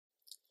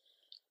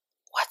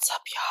What's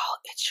up,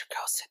 y'all? It's your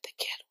girl, Sid the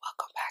Kid.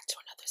 Welcome back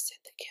to another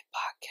Sid the Kid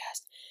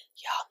podcast.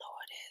 Y'all know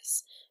what it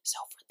is.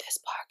 So for this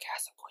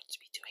podcast, I'm going to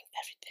be doing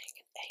everything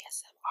in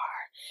ASMR.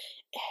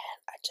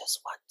 And I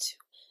just want to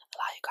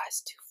allow you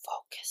guys to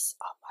focus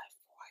on my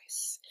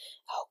voice,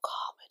 how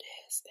calm it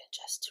is, and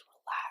just to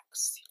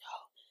relax,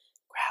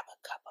 grab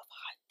a cup of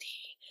hot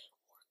tea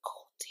or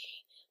cold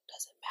tea.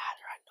 Doesn't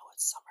matter. I know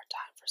it's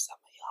summertime for some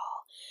of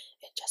y'all.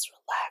 And just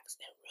relax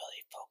and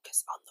really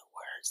focus on the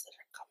words that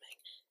are coming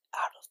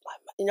out of my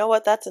mouth. You know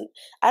what?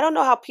 I don't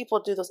know how people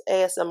do those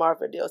ASMR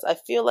videos. I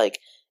feel like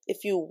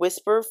if you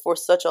whisper for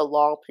such a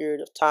long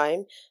period of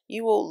time,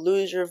 you will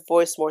lose your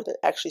voice more than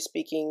actually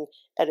speaking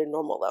at a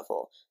normal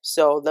level.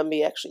 So I'm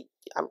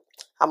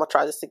gonna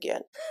try this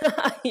again.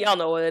 Y'all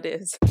know what it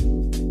is.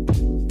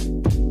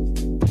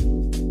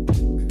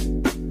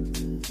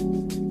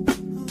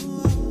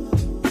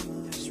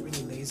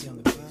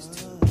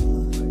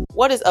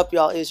 What is up,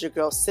 y'all? It's your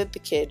girl, Sid the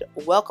Kid.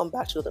 Welcome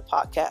back to the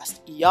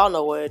podcast. Y'all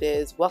know what it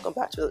is. Welcome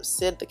back to the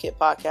Sid the Kid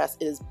podcast.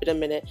 It has been a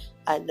minute.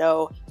 I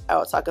know I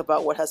will talk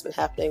about what has been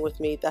happening with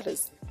me. That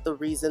is the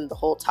reason, the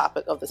whole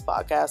topic of this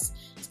podcast.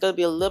 It's going to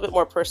be a little bit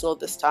more personal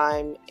this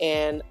time,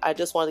 and I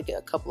just wanted to get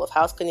a couple of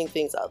house cleaning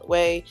things out of the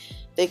way.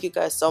 Thank you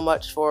guys so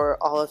much for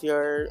all of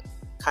your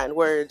kind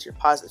words, your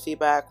positive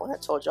feedback. When I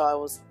told y'all I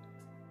was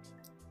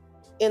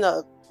in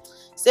a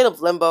state of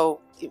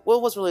limbo.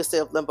 What was really a state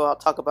of limbo? I'll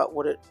talk about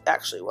what it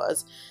actually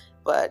was.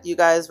 But you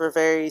guys were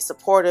very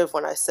supportive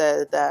when I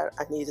said that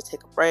I need to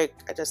take a break.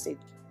 I just need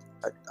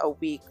a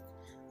week.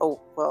 Oh,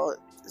 well,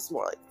 it's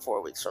more like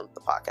 4 weeks from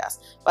the podcast.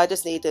 But I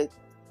just need to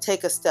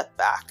take a step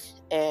back.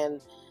 And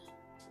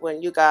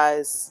when you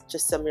guys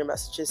just send me your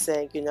messages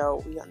saying,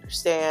 we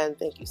understand,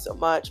 thank you so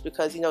much.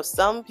 Because,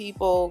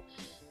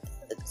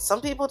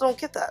 some people don't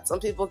get that. Some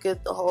people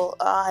get the whole,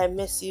 I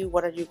miss you.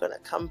 When are you going to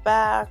come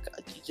back?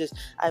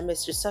 I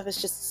miss your stuff.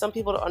 It's just some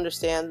people don't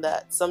understand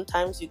that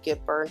sometimes you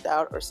get burned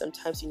out or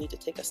sometimes you need to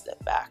take a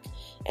step back.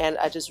 And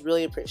I just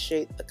really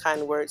appreciate the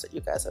kind words that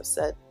you guys have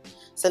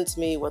sent to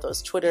me, whether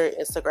it's Twitter,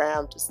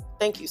 Instagram. Just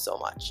thank you so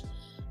much.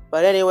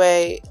 But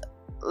anyway,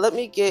 let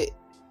me get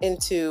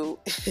into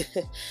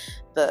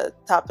the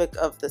topic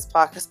of this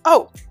podcast.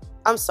 Oh,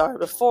 I'm sorry,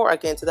 before I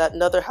get into that,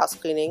 another house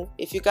cleaning.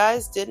 If you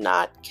guys did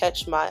not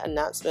catch my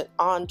announcement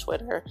on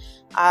Twitter,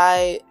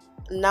 I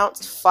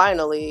announced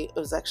finally, it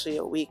was actually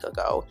a week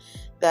ago,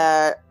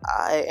 that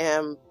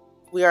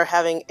we are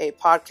having a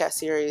podcast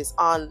series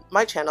on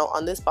my channel,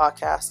 on this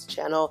podcast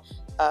channel,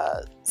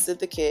 Sid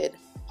the Kid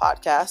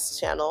podcast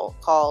channel,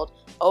 called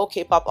Oh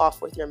K-Pop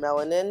Off With Your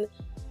Melanin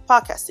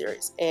podcast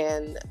series.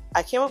 And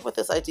I came up with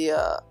this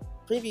idea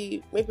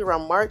maybe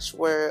around March,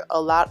 where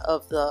a lot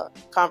of the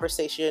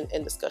conversation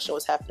and discussion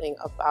was happening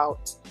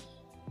about,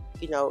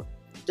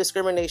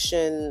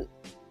 discrimination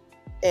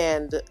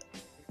and,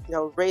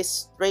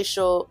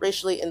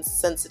 racially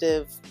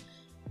insensitive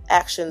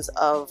actions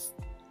of,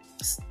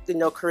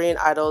 Korean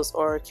idols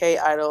or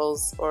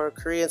K-idols or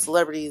Korean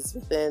celebrities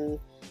within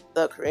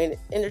the Korean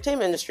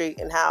entertainment industry,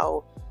 and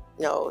how,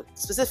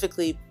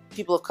 specifically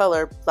people of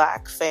color,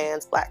 Black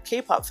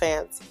K-pop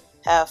fans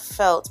have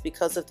felt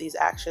because of these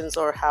actions,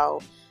 or how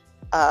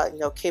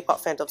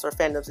K-pop fandoms or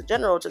fandoms in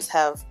general just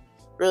have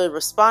really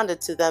responded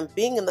to them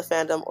being in the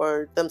fandom,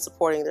 or them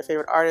supporting their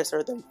favorite artists,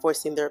 or them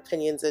voicing their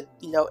opinions, and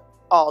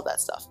all that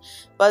stuff.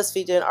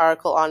 BuzzFeed did an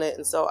article on it,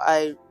 and so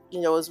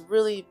it's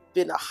really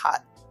been a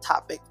hot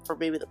topic for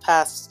maybe the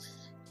past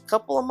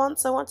couple of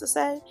months, I want to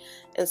say.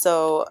 And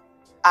so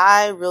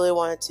I really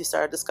wanted to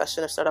start a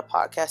discussion or start a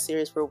podcast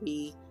series where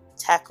we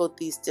tackled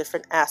these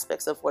different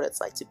aspects of what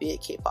it's like to be a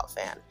K-pop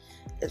fan.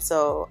 And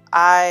so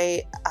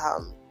I,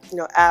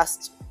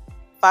 asked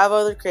 5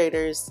 other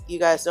creators. You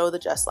guys know the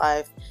Just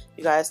Live.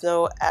 You guys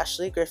know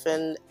Ashley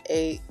Griffin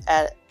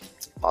at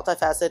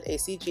Multifacet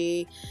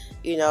ACG.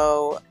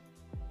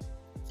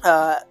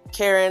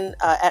 Karen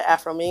at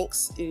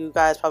Afrominx. You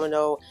guys probably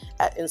know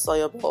at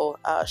Insoluble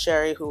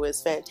Sherry, who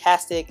is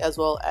fantastic, as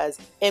well as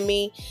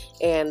Emmy.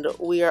 And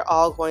we are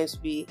all going to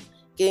be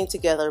getting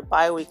together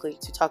bi-weekly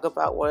to talk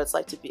about what it's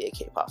like to be a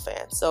K-pop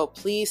fan. So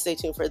please stay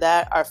tuned for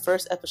that. Our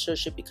first episode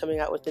should be coming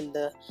out within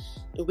the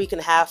week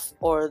and a half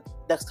or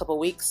next couple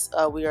weeks.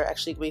 We are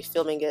actually going to be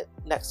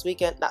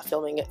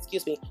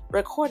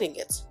recording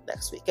it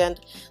next weekend.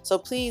 So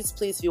please,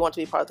 if you want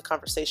to be part of the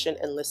conversation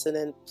and listen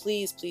in,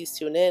 please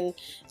tune in.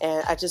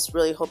 And I just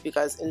really hope you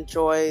guys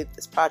enjoy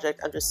this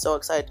project. I'm just so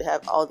excited to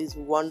have all these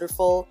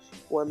wonderful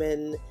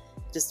women,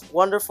 just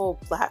wonderful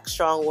Black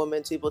strong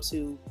women, to be able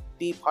to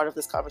be part of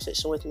this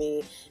conversation with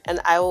me. And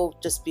I will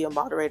just be a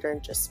moderator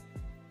and just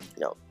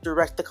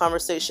direct the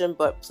conversation,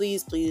 but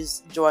please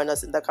join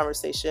us in that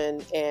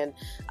conversation. And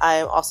I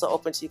am also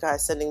open to you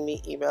guys sending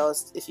me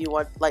emails if you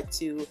would like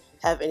to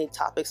have any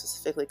topics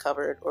specifically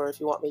covered, or if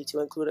you want me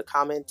to include a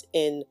comment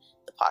in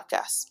the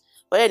podcast.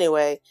 But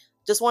anyway,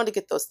 just wanted to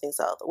get those things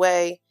out of the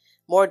way.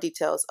 More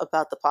details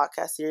about the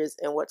podcast series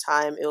and what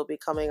time it will be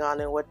coming on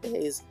and what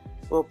days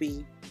will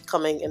be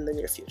coming in the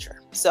near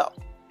future. So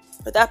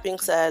with that being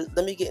said,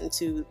 let me get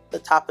into the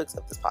topics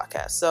of this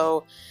podcast.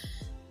 So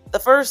the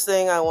first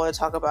thing I want to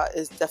talk about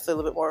is definitely a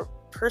little bit more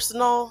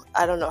personal.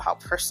 I don't know how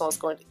personal it's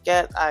going to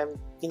get. I'm,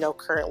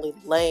 currently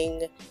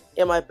laying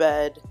in my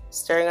bed,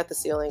 staring at the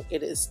ceiling.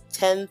 It is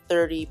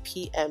 10:30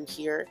 p.m.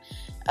 here,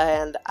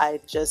 and I'm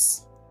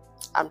just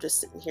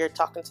sitting here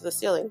talking to the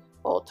ceiling.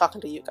 Well,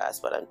 talking to you guys,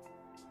 but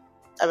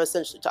I'm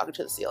essentially talking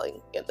to the ceiling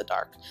in the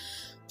dark.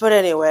 But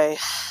anyway,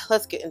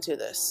 let's get into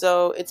this.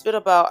 So it's been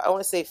about, I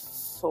want to say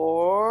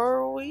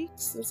 4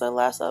 weeks since I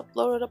last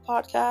uploaded a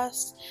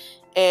podcast.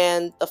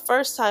 And the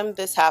first time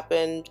this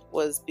happened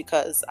was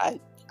because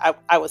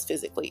I was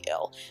physically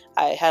ill.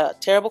 I had a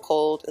terrible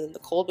cold, and then the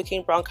cold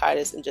became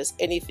bronchitis, and just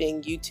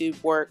anything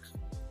YouTube work,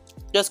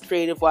 just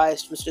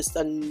creative-wise, was just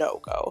a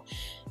no-go.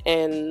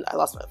 And I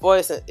lost my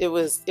voice, and it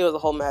was a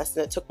whole mess,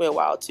 and it took me a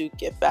while to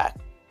get back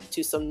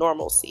to some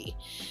normalcy.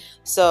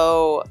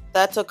 So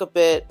that took a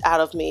bit out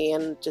of me,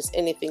 and just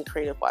anything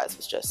creative-wise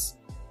was just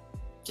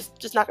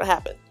not gonna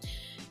happen.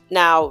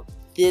 Now,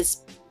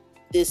 this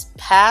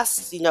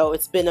past,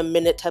 it's been a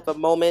minute type of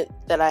moment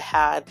that I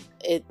had.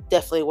 It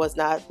definitely was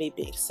not me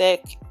being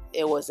sick.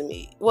 It wasn't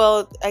me.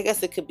 Well, I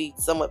guess it could be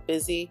somewhat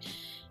busy.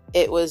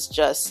 It was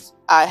just,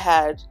 I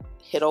had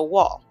hit a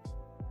wall.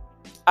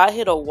 I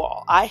hit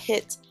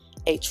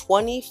a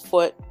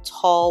 20-foot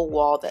tall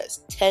wall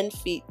that's 10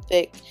 feet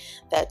thick,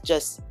 that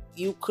just,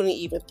 you couldn't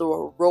even throw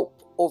a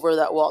rope over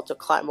that wall to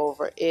climb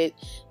over it.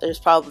 There's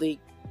probably,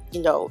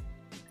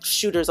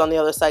 shooters on the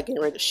other side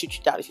getting ready to shoot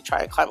you down if you try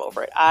and climb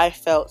over it. I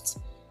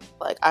felt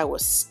like I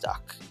was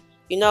stuck.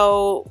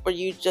 Where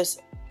you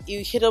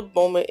hit a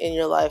moment in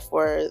your life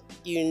where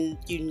you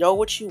know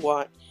what you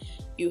want.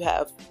 You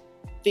have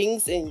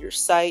things in your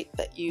sight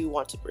that you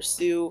want to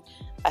pursue.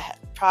 I have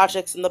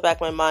projects in the back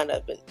of my mind.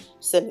 I've been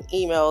sending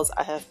emails.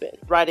 I have been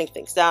writing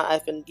things down.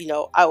 I've been,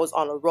 I was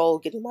on a roll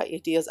getting my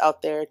ideas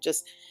out there,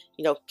 just,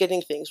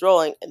 getting things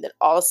rolling. And then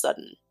all of a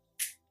sudden,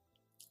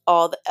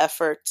 all the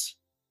effort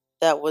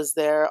that was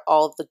there,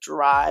 all the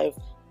drive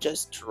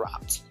just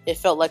dropped. It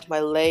felt like my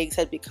legs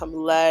had become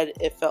lead.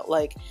 It felt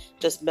like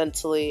just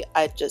mentally,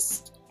 I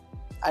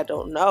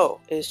don't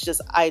know. It's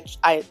just, I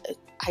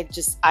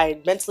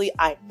mentally,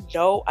 I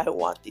know I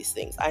want these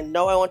things. I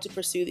know I want to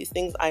pursue these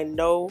things. I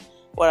know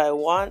what I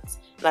want,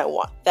 and I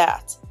want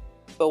that.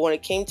 But when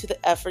it came to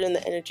the effort and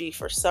the energy,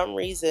 for some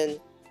reason,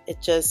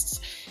 it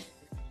just,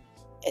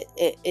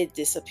 it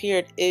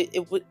disappeared.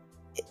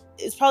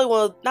 It's probably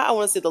one of, not I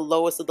want to say the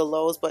lowest of the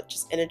lows, but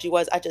just energy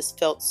wise, I just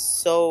felt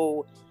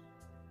so,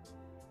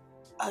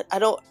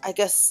 I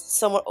guess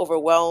somewhat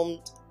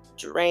overwhelmed,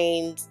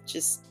 drained,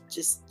 just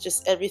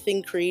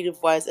everything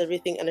creative wise,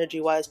 everything energy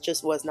wise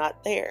just was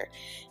not there.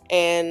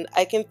 And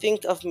I can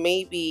think of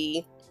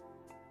maybe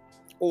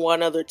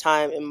one other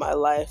time in my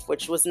life,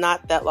 which was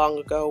not that long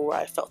ago, where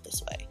I felt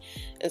this way.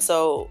 And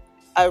so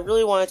I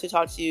really wanted to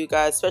talk to you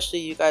guys, especially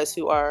you guys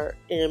who are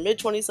in your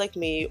mid-20s like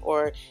me,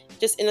 or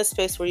just in a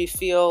space where you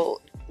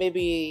feel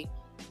maybe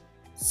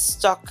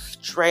stuck,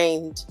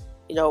 drained,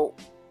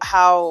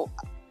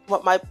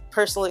 what my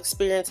personal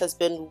experience has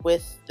been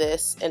with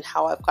this and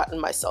how I've gotten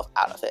myself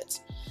out of it.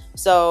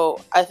 So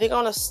I think I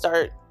want to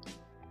start,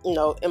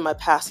 in my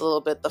past a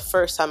little bit, the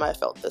first time I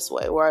felt this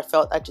way, where I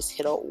felt I just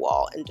hit a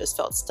wall and just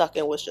felt stuck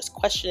and was just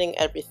questioning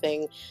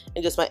everything,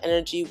 and just my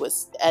energy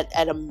was at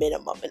a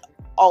minimum, an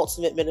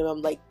ultimate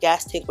minimum, like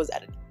gas tank was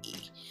at an E.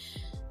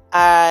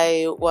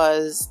 I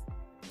was,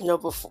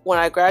 before, when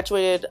I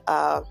graduated,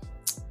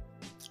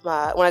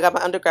 when I got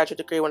my undergraduate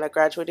degree, when I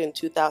graduated in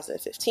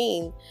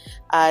 2015,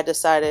 I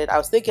decided, I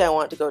was thinking I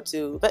wanted to go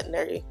to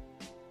veterinary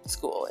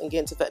school and get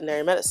into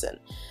veterinary medicine.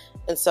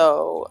 And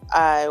so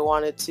I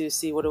wanted to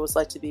see what it was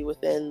like to be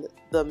within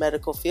the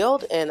medical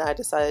field, and I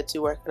decided to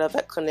work at a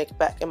vet clinic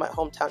back in my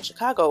hometown,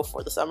 Chicago,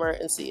 for the summer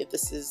and see if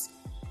this is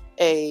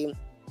a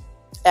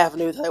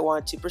avenue that I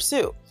wanted to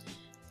pursue.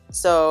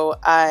 So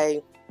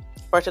I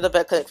worked at a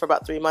vet clinic for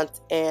about 3 months,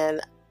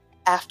 and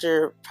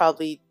after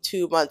probably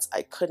 2 months,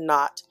 I could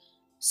not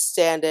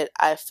stand it.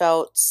 I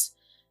felt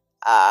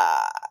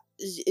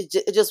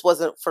it just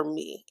wasn't for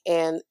me.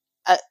 And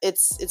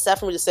it's sad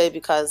for me to say,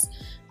 because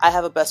I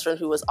have a best friend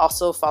who was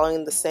also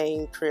following the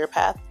same career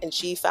path, and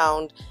she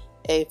found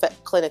a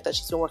vet clinic that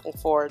she's been working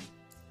for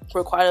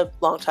quite a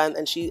long time,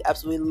 and she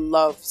absolutely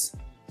loves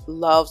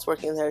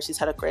working there. She's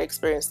had a great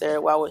experience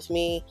there. While with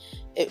me,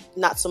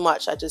 not so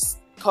much. I just,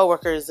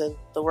 coworkers and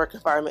the work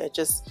environment,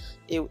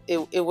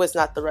 it was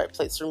not the right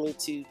place for me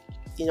to,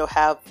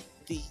 have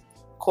the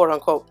quote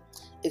unquote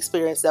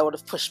experience that would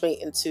have pushed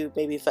me into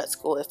maybe vet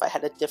school if I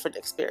had a different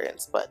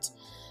experience. But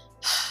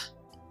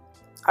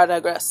I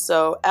digress.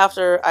 So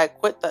after I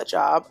quit that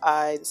job,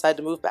 I decided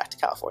to move back to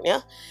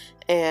California,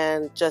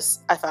 and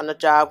I found a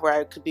job where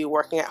I could be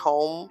working at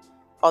home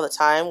all the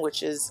time,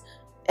 which is,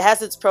 it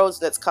has its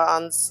pros and its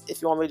cons.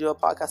 If you want me to do a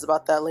podcast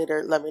about that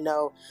later, let me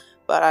know.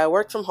 But I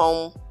worked from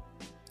home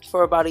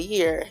for about a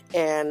year,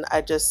 and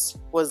I just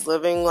was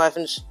living life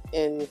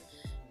in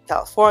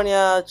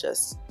California,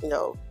 just,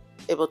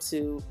 able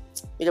to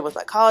meet up with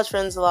my college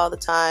friends a lot of the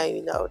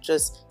time,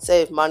 just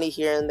save money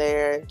here and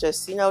there, and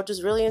just,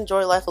 just really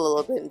enjoy life a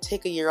little bit and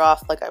take a year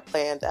off like I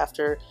planned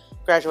after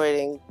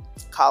graduating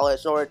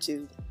college in order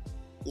to,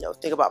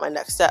 think about my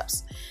next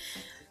steps.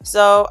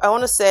 So I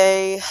want to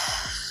say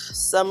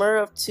summer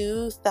of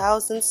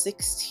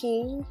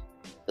 2016.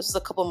 This was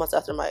a couple months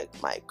after my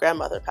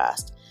grandmother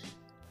passed.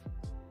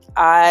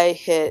 I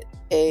hit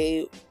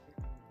a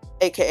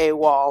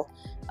wall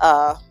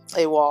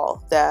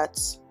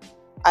that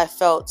I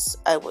felt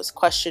I was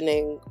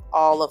questioning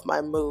all of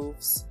my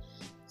moves.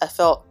 I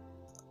felt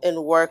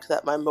in work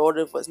that my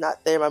motive was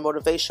not there. My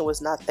motivation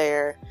was not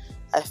there.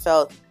 I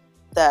felt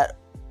that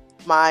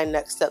my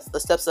next steps, the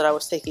steps that I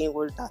was taking,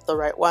 were not the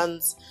right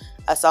ones.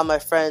 I saw my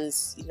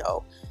friends,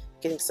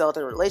 getting settled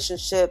in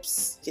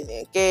relationships, getting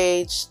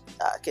engaged,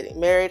 getting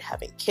married,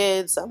 having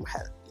kids. Some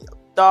had,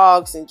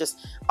 dogs, and just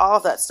all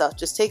of that stuff.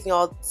 Just taking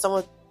some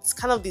of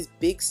kind of these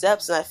big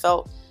steps. And I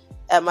felt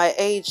at my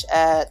age,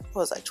 at,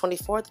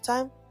 24 at the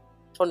time?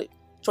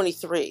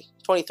 23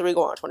 going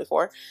on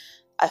 24.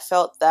 I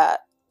felt that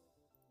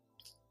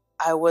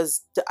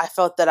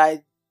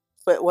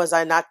but was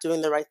I not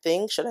doing the right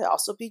thing? Should I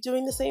also be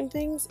doing the same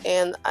things?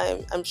 And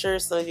I'm sure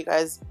some of you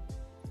guys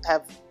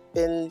have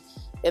been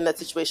in that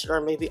situation,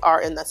 or maybe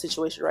are in that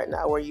situation right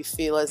now, where you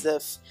feel as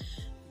if,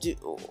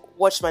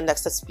 what should my next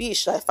steps be?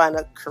 Should I find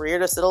a career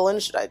to settle in?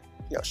 Should I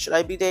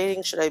be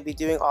dating? Should I be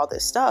doing all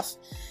this stuff?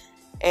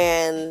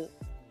 And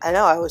I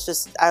know I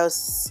was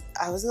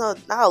in not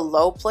a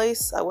low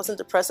place. I wasn't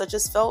depressed. I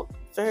just felt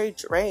very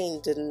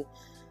drained, and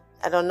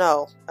I don't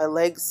know. My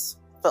legs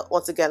felt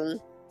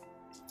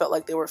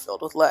like they were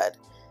filled with lead.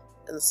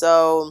 And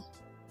so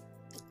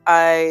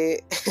I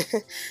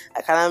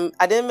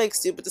didn't make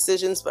stupid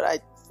decisions, but I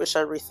wish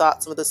I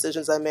rethought some of the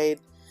decisions I made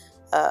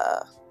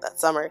that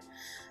summer.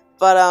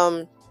 But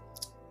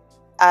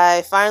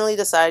I finally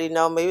decided,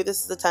 maybe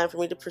this is the time for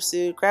me to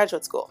pursue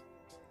graduate school.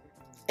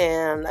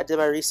 And I did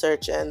my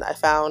research, and I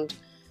found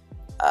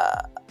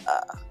a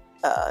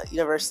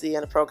university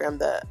and a program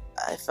that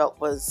I felt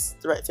was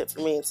the right fit for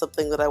me, and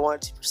something that I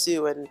wanted to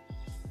pursue, and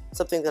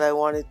something that I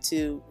wanted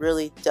to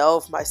really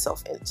delve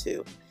myself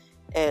into.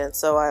 And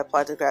so I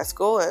applied to grad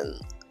school,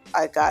 and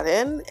I got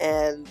in,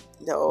 and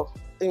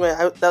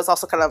that was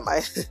also kind of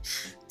my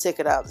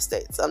ticket out of the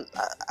States. I'm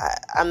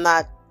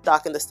not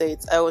docking the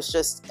States. I was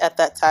just, at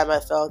that time,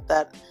 I felt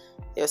that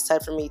it was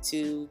time for me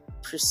to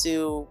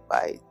pursue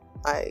my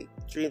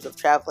dreams of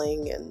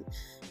traveling and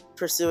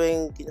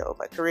pursuing,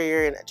 my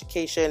career and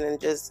education, and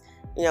just,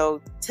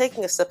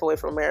 taking a step away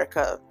from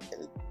America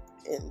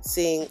and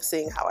seeing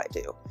how I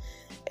do.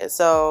 And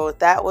so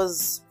that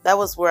was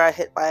where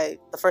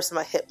the first time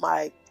I hit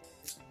my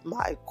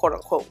quote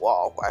unquote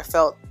wall, where I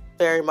felt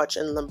very much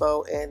in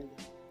limbo and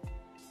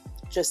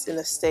just in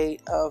a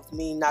state of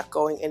me not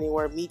going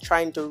anywhere, me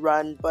trying to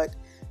run, but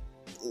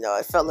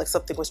I felt like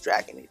something was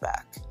dragging me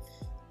back.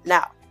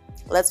 Now,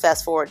 let's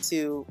fast forward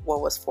to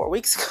what was 4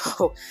 weeks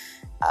ago.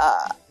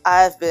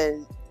 I've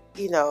been,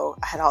 I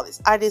had all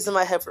these ideas in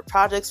my head for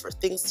projects, for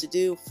things to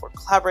do, for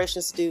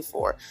collaborations to do,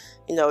 for,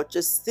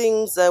 just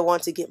things that I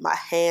want to get my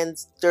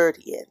hands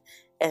dirty in.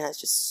 And I was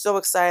just so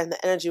excited, and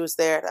the energy was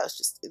there, and I was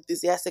just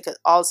enthusiastic, and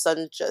all of a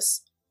sudden,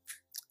 just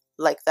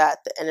like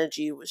that, the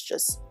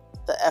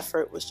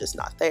effort was just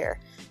not there.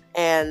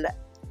 And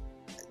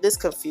this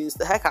confused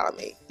the heck out of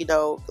me.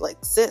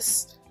 Like,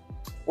 sis,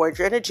 where'd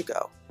your energy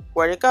go?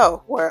 Where'd it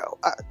go?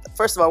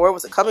 First of all, where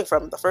was it coming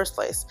from in the first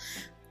place?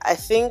 I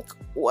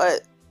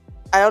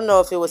don't know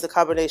if it was a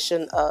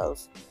combination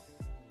of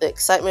the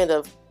excitement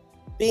of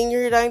being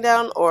here dying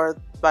down, or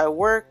my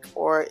work,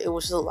 or it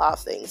was just a lot of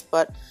things.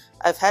 But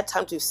I've had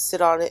time to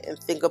sit on it and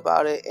think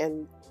about it,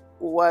 and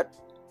what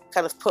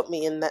kind of put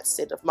me in that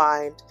state of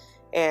mind.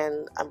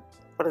 And I'm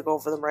going to go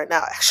over them right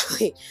now,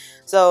 actually.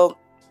 So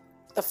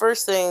the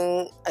first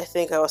thing I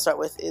think I will start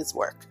with is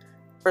work.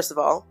 First of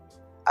all,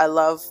 I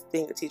love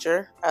being a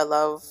teacher. I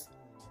love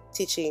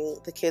teaching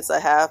the kids I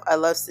have. I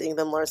love seeing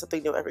them learn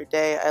something new every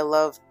day.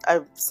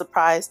 I'm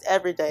surprised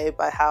every day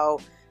by how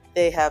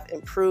they have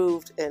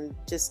improved, and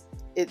just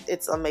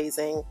it's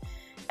amazing.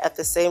 At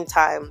the same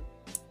time,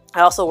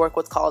 I also work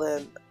what's called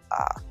an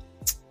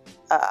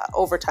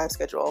overtime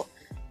schedule,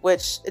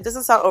 which it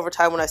doesn't sound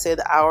overtime when I say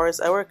the hours.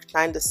 I work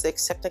 9 to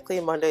 6 technically,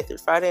 Monday through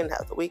Friday, and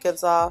have the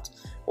weekends off,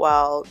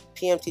 while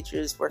PM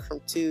teachers work from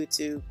 2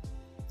 to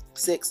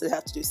 6 and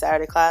have to do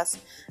Saturday class.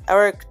 I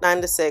work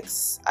 9 to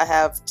 6. I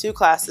have 2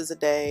 classes a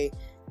day.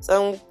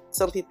 Some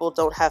people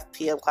don't have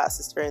PM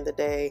classes during the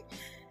day,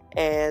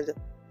 and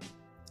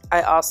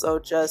I also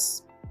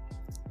just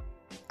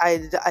I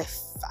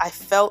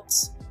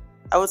felt,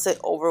 I would say,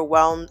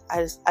 overwhelmed.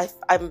 I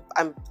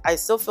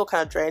still feel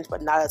kind of drained,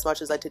 but not as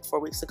much as I did 4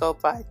 weeks ago.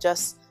 But I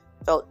just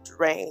felt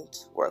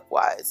drained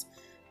work-wise.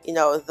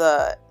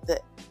 The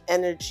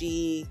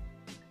energy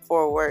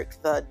for work,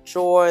 the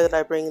joy that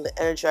I bring, the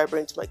energy I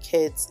bring to my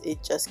kids,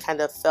 it just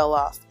kind of fell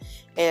off.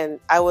 And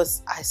I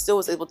still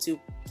was able to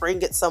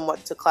bring it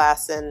somewhat to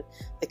class, and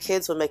the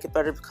kids would make it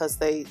better because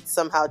they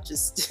somehow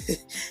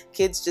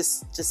kids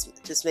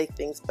just make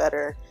things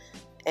better.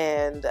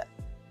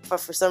 But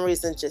for some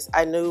reason,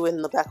 I knew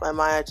in the back of my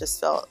mind, I just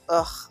felt,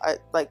 I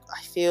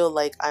feel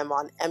like I'm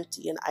on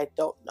empty, and I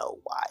don't know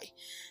why.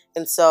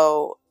 And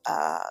so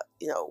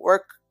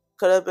Work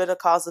could have been a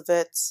cause of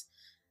it.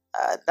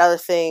 Another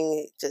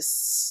thing,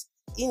 just,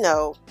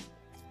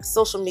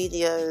 social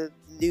media,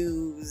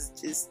 news,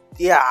 just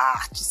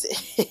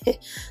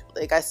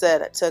like I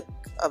said, I took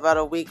about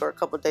a week or a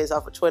couple of days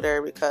off of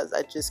Twitter because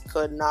I just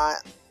could not.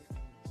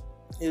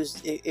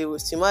 It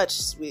was too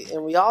much.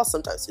 We all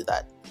sometimes do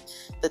that.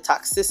 The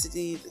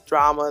toxicity, the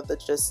drama,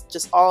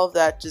 just all of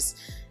that.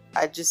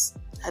 I just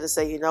had to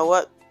say, you know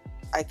what?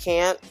 I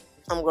can't.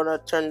 I'm gonna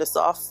turn this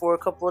off for a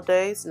couple of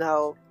days.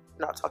 Now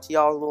I'll talk to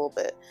y'all a little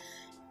bit.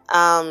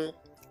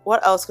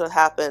 What else could have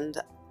happened?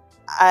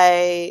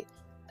 I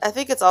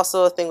think it's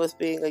also a thing with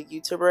being a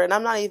YouTuber, and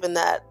I'm not even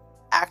that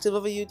active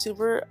of a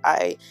YouTuber.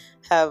 I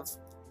have,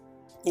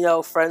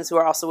 friends who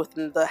are also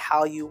within the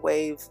Hallyu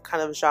Wave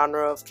kind of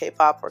genre of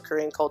K-pop or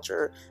Korean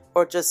culture,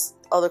 or just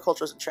other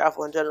cultures and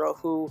travel in general,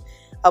 who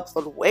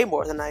upload way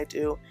more than I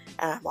do.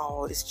 And I'm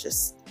always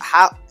just,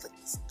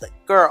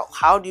 girl,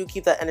 how do you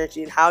keep that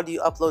energy, and how do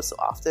you upload so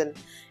often?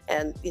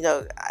 And,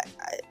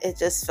 it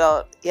just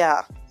felt,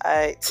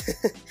 I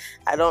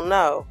don't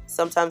know.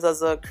 Sometimes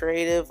as a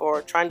creative,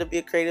 or trying to be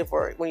a creative,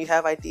 or when you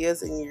have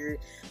ideas and you're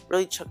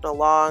really chugging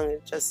along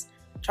and just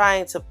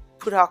trying to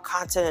put out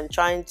content and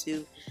trying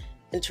to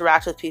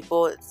interact with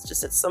people, it's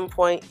just at some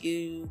point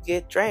you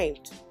get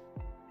drained.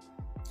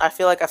 I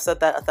feel like I've said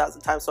that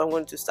 1,000 times, so I'm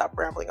going to stop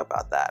rambling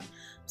about that.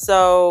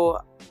 So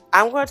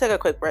I'm going to take a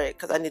quick break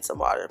because I need some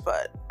water,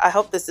 but I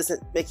hope this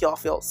doesn't make y'all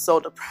feel so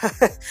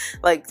depressed,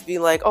 like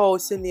being like, oh,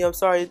 Sydney, I'm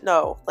sorry.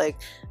 No,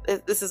 like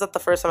this is not the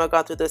first time I've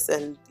gone through this,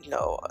 and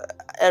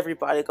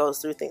everybody goes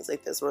through things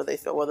like this where they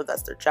feel, whether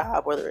that's their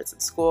job, whether it's in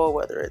school,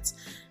 whether it's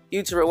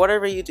YouTuber,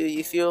 whatever you do,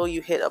 you feel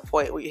you hit a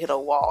point where you hit a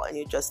wall and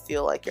you just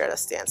feel like you're at a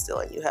standstill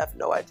and you have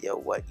no idea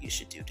what you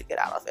should do to get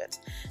out of it.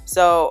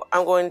 So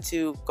I'm going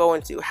to go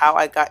into how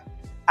I got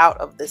out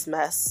of this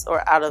mess,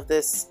 or out of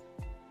this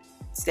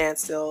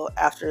standstill,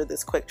 after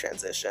this quick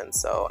transition.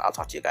 So I'll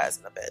talk to you guys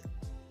in a bit.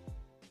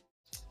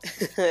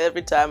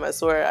 Every time, I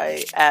swear,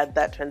 I add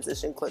that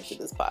transition clip to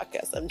this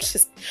podcast, I'm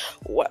just,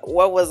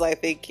 what was I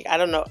thinking? I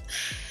don't know.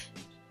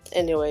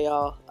 Anyway,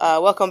 y'all,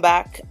 welcome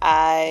back.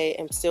 I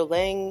am still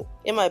laying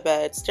in my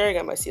bed, staring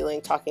at my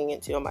ceiling, talking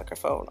into a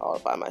microphone all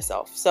by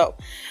myself. So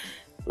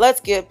let's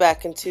get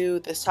back into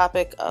this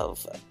topic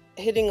of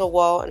hitting a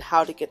wall and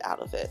how to get out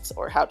of it,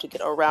 or how to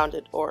get around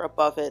it, or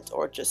above it,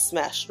 or just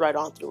smash right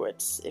on through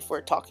it, if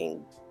we're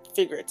talking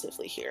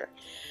figuratively here.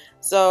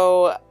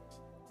 So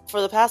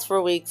for the past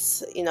 4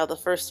 weeks, the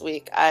first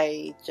week,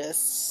 I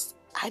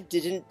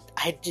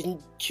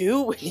didn't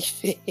do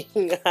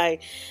anything.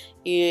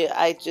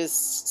 I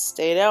just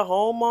stayed at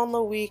home on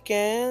the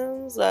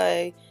weekends.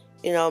 I,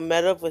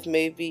 met up with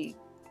maybe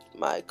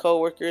my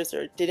coworkers,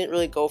 or didn't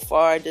really go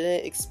far. I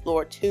didn't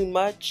explore too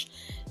much.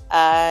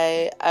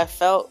 I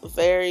felt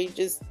very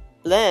just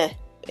bleh,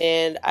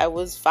 and I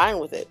was fine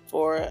with it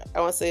for, I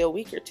want to say, a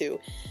week or two.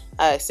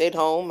 I stayed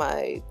home.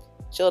 I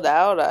chilled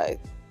out. I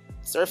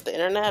surfed the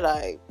internet.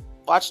 I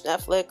watched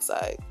Netflix.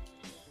 I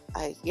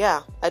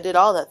did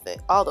all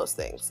those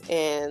things.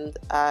 And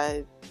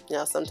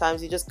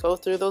sometimes you just go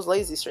through those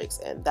lazy streaks,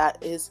 and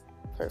that is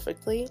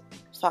perfectly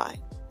fine.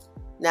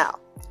 Now,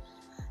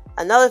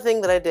 another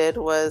thing that I did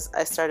was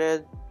I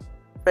started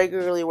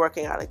regularly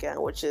working out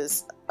again, which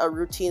is a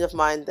routine of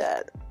mine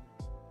that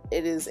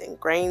it is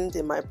ingrained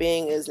in my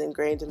being, is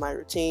ingrained in my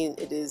routine.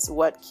 It is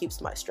what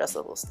keeps my stress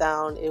levels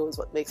down. It was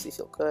what makes me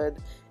feel good.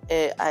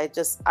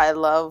 I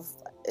love,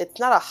 it's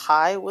not a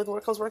high when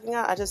it comes working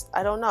out.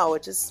 I don't know.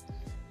 It's just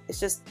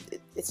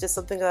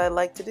something that I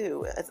like to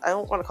do. I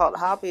don't want to call it a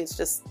hobby.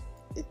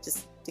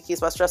 It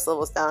keeps my stress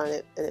levels down,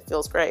 and it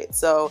feels great.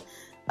 So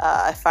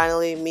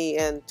me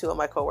and two of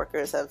my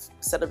coworkers have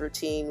set a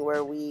routine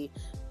where we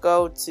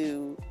go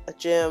to a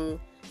gym,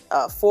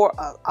 for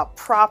a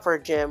proper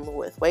gym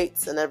with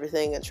weights and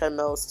everything, and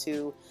treadmills,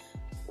 to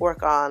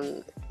work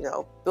on,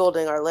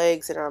 building our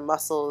legs and our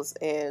muscles.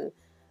 And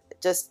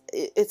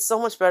it's so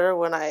much better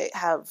when I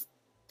have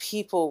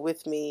people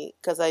with me,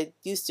 because I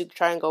used to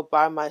try and go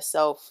by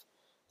myself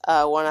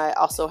when I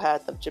also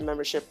had the gym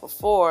membership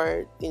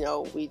before.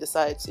 We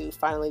decided to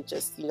finally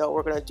just,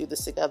 we're going to do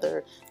this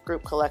together,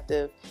 group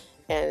collective.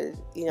 And,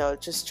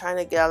 just trying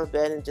to get out of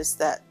bed, and just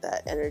that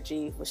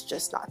energy was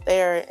just not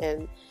there.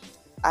 And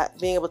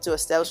being able to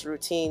establish a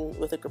routine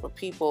with a group of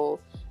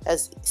people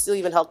has still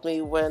even helped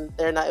me when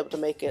they're not able to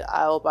make it.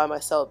 I'll by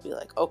myself be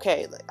like,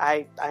 okay,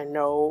 I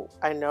know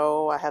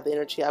I have the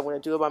energy. I'm going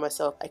to do it by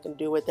myself. I can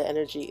do it. The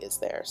energy is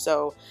there.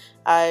 So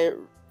I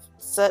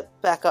set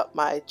back up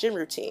my gym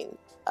routine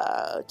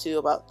to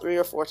about 3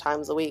 or 4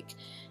 times a week.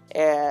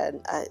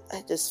 And I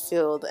just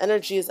feel the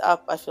energy is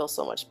up. I feel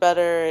so much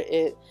better.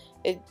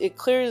 It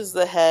clears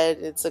the head.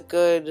 It's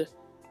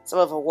some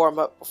of a warm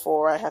up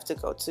before I have to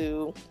go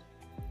to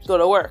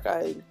work.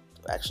 I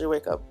actually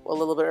wake up a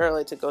little bit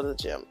early to go to the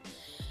gym.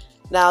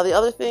 Now, the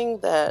other thing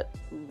that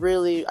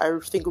I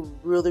think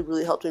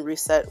really helped me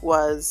reset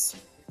was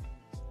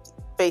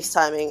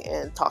FaceTiming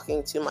and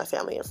talking to my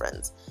family and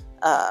friends.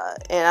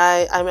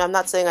 And I'm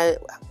not saying I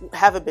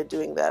haven't been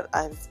doing that.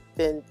 I've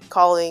been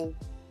calling,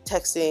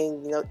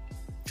 texting,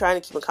 trying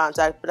to keep in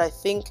contact, but I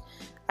think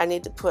I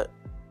need to put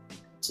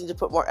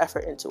more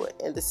effort into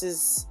it. And this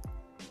is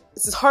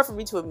hard for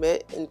me to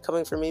admit, and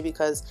coming from me,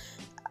 because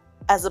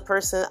as a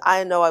person,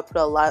 I know I put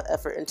a lot of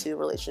effort into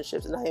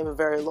relationships, and I am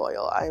very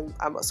loyal.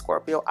 I'm a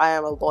Scorpio. I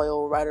am a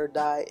loyal ride or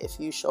die if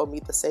you show me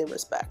the same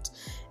respect.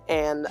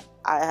 And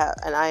I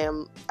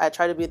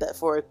try to be that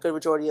for a good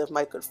majority of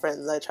my good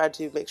friends. I try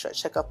to make sure I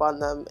check up on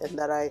them, and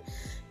that I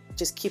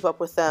just keep up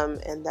with them,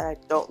 and that I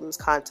don't lose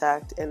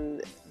contact,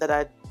 and that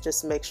I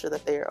just make sure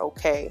that they are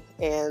okay.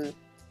 And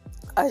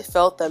I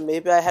felt that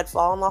maybe I had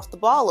fallen off the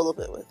ball a little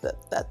bit with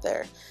that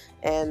there.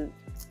 And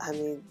I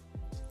mean,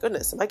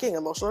 goodness, am I getting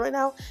emotional right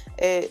now?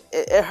 It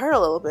hurt a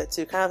little bit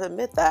to kind of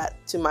admit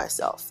that to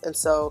myself. And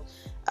so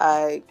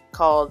I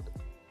called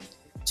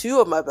two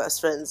of my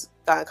best friends,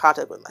 got in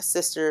contact with my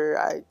sister.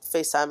 I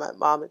FaceTime my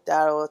mom and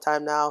dad all the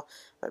time now,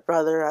 my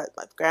brother,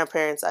 my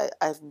grandparents.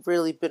 I've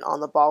really been on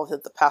the ball with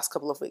it the past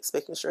couple of weeks,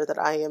 making sure that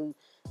I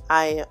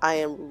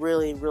am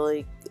really,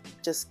 really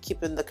just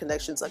keeping the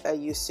connections like I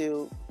used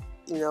to,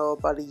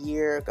 about a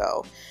year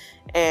ago.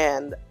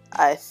 And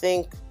I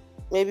think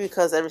maybe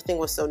because everything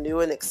was so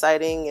new and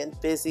exciting and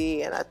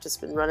busy, and I've just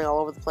been running all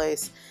over the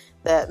place,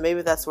 that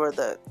maybe that's where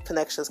the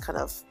connections kind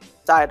of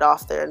died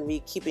off there, and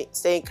me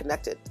staying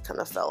connected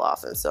kind of fell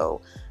off. And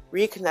so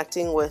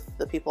reconnecting with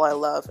the people I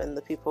love, and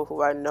the people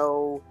who I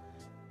know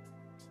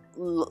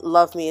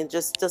love me, and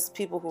just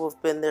people who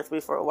have been there for me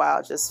for a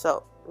while, just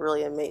felt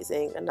really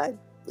amazing. And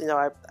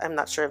I'm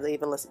not sure if they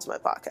even listen to my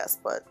podcast,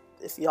 but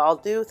if y'all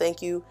do,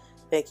 thank you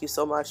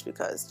so much,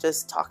 because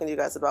just talking to you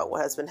guys about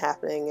what has been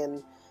happening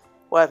and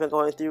what I've been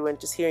going through, and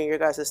just hearing your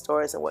guys'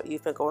 stories and what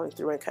you've been going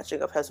through and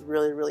catching up, has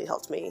really, really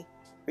helped me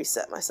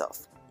reset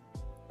myself.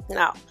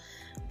 Now,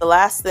 the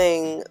last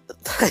thing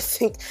I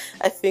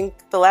think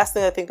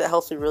that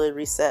helped me really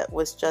reset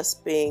was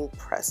just being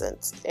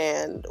present.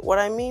 And what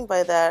I mean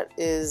by that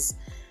is,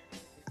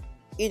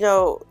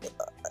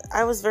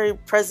 I was very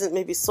present,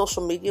 maybe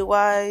social media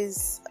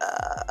wise,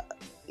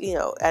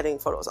 adding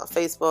photos on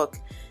Facebook,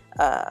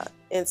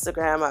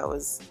 Instagram. I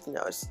was,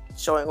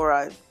 showing where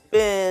I've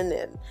been,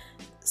 and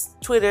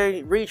Twitter,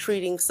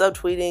 retweeting,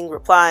 subtweeting,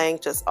 replying,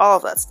 just all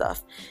of that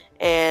stuff.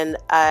 And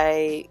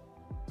I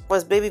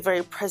was maybe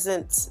very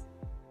present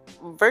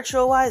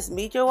virtual wise,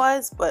 media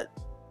wise, but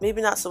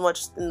maybe not so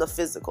much in the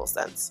physical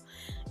sense.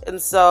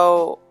 And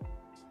so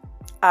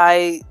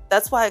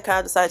that's why I kind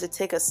of decided to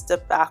take a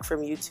step back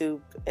from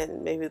YouTube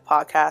and maybe the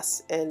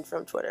podcast and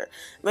from Twitter.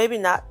 Maybe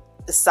not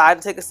decide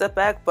to take a step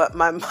back, but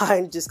my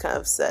mind just kind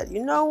of said,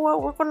 you know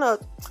what,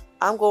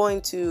 I'm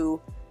going to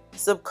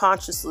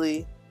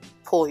subconsciously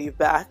pull you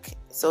back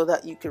so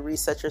that you can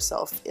reset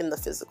yourself in the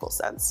physical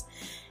sense.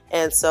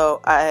 And so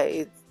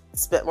I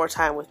spent more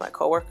time with my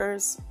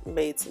coworkers,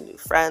 made some new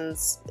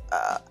friends,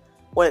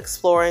 went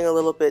exploring a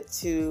little bit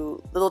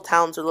to little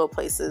towns or little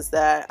places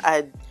that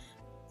kind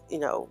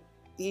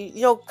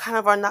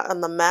of are not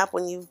on the map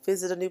when you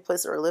visit a new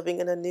place or living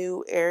in a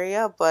new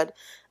area, but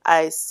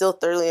I still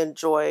thoroughly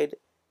enjoyed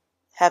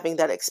having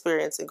that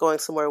experience and going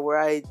somewhere where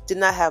I did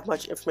not have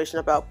much information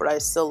about, but I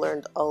still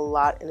learned a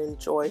lot and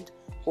enjoyed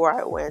where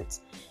I went.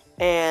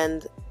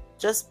 And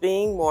just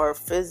being more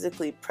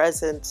physically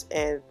present,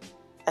 and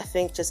I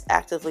think just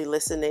actively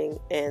listening,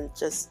 and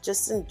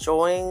just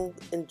enjoying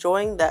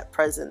that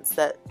presence,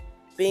 that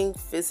being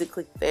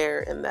physically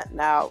there in that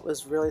now,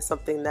 was really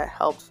something that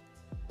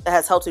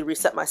has helped me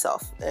reset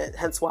myself, and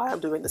hence why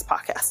I'm doing this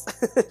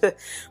podcast.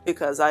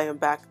 Because I am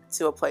back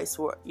to a place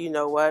where,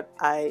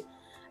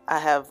 I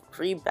have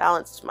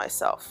rebalanced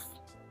myself.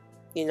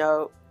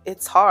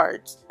 It's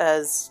hard,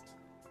 as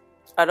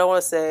I don't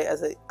want to say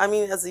as a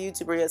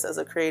YouTuber, yes, as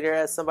a creator,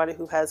 as somebody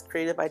who has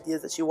creative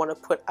ideas that you want to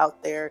put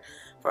out there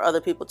for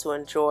other people to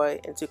enjoy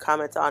and to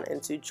comment on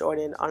and to join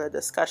in on a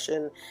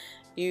discussion.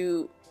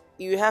 You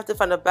have to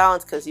find a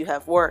balance, because you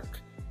have work,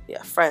 you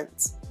have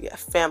friends, you have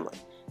family,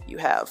 you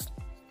have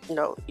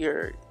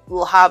your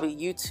little hobby,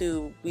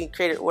 YouTube, being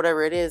creative,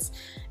 whatever it is.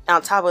 And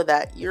on top of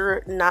that,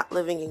 you're not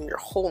living in your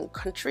home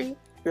country.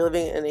 You're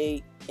living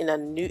in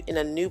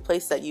a new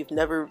place that you've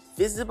never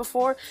visited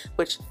before,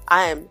 which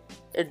I am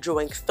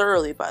enjoying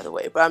thoroughly, by the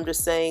way. But I'm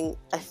just saying,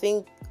 I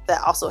think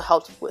that also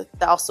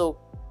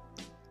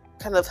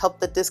kind of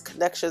helped the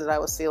disconnection that I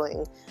was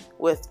feeling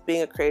with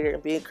being a creator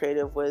and being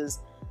creative. Was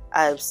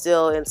I'm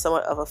still in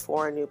somewhat of a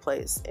foreign new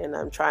place, and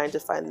I'm trying to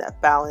find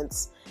that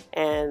balance,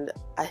 and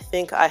I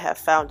think I have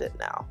found it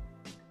now,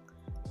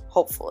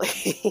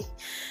 hopefully.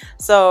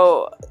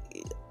 So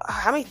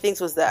how many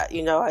things was that?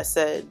 I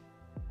said,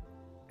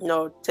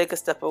 take a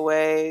step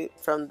away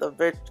from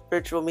the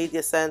virtual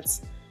media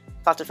sense,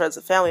 talk to friends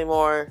and family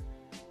more,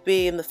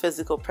 be in the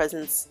physical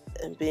presence,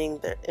 and being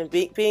there, and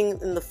being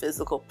in the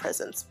physical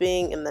presence,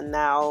 being in the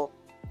now,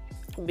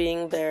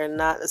 being there,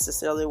 not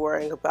necessarily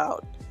worrying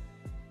about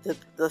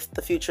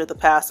the future, the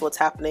past, what's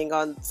happening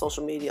on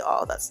social media,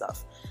 all of that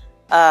stuff.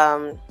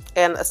 And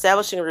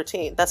establishing a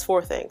routine. That's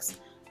 4 things.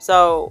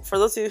 So for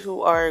those of you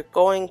who are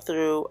going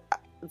through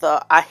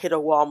the I hit a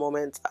wall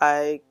moment,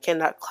 I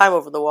cannot climb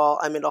over the wall,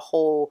 I'm in a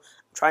hole,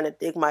 I'm trying to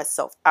dig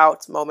myself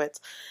out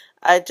moment,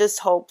 I just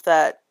hope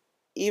that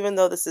even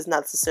though this is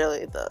not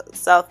necessarily the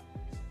South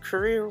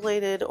Korea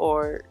related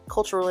or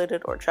culture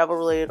related or travel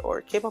related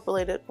or K-pop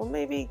related, well,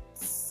 maybe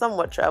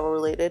somewhat travel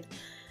related,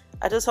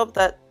 I just hope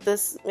that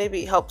this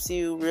maybe helps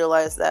you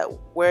realize that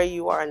where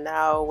you are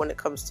now when it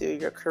comes to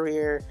your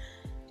career,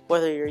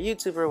 whether you're a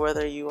YouTuber,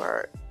 whether you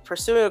are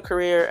pursuing a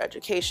career,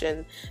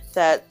 education,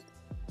 that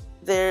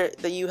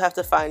you have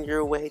to find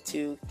your way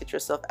to get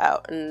yourself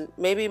out. And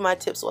maybe my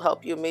tips will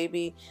help you.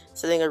 Maybe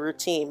setting a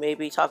routine,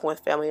 maybe talking with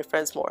family and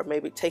friends more,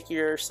 maybe taking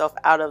yourself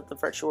out of the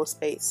virtual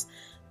space.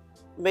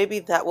 Maybe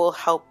that will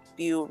help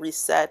you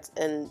reset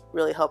and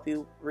really help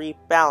you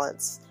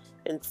rebalance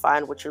and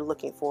find what you're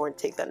looking for and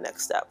take that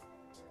next step.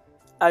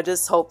 I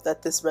just hope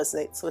that this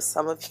resonates with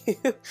some of you.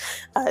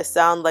 I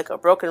sound like a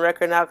broken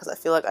record now because I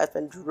feel like I've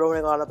been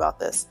droning on about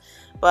this.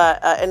 But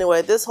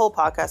anyway, this whole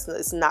podcast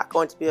is not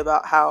going to be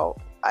about how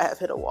I have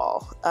hit a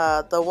wall.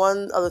 The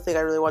one other thing I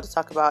really want to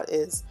talk about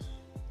is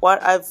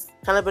what I've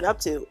kind of been up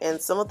to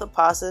and some of the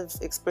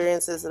positive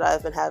experiences that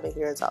I've been having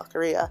here in South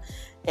Korea.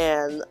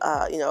 And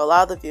a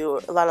lot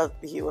of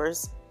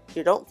viewers,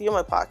 you don't view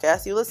my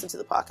podcast, you listen to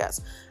the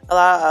podcast.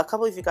 A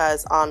couple of you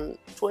guys on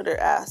Twitter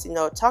asked,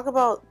 talk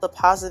about the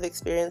positive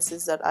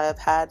experiences that I have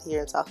had here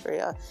in South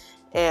Korea,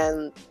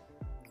 and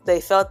they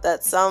felt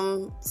that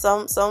some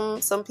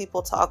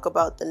people talk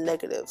about the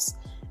negatives,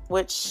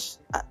 which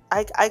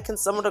I can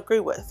somewhat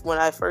agree with. When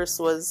I first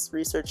was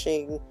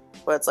researching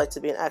what it's like to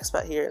be an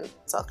expat here in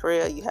South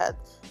Korea, you had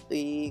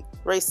the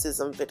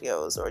racism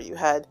videos, or you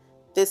had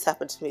this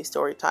happened to me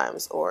story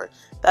times, or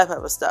that type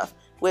of stuff,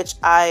 which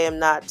I am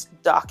not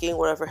docking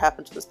whatever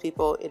happened to those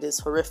people. It is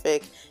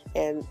horrific,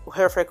 and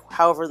horrific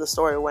however the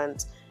story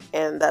went,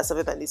 and that's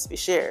something that needs to be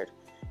shared.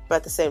 But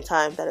at the same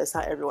time, that is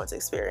not everyone's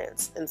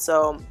experience. And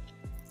so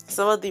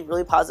some of the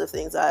really positive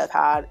things that I've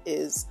had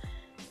is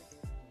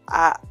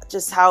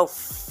just how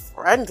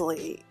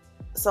friendly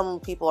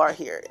some people are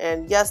here.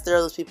 And yes, there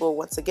are those people,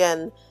 once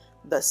again,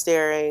 the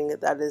staring,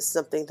 that is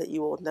something that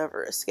you will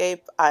never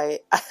escape. I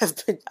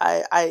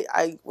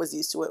was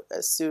used to it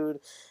as soon,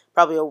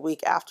 probably a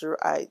week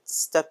after I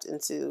stepped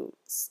into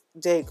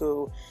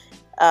Daegu.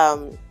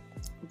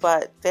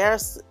 But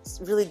there's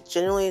really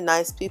genuinely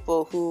nice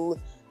people who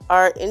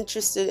are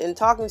interested in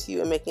talking to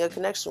you and making a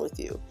connection with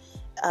you.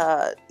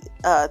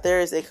 There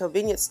is a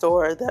convenience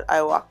store that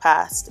I walk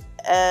past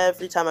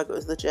every time I go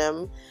to the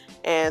gym,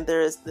 and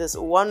there is this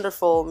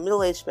wonderful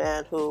middle-aged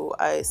man who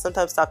I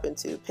sometimes stop in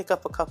to pick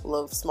up a couple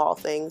of small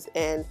things,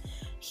 and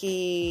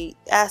he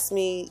asked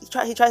me,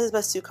 he tries his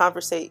best to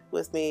conversate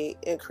with me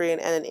in Korean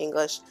and in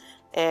English,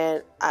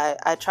 and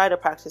I try to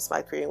practice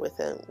my Korean with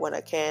him when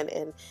I can,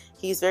 and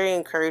he's very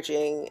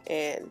encouraging,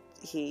 and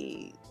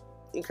he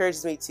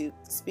encourages me to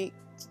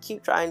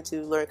keep trying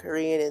to learn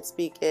Korean and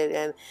speak it,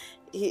 and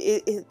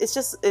it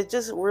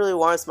just really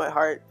warms my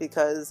heart,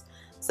 because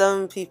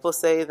some people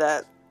say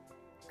that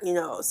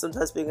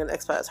sometimes being an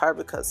expat is hard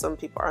because some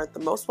people aren't the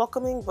most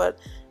welcoming, but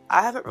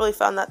I haven't really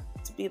found that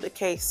to be the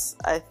case.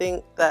 I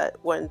think that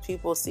when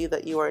people see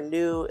that you are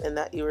new and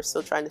that you are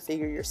still trying to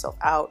figure yourself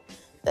out,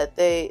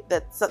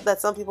 that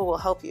some people will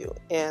help you,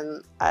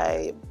 and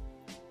I'm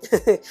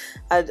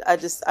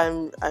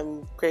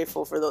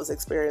grateful for those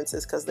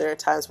experiences, because there are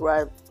times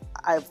where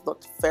I've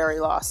looked very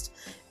lost,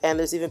 and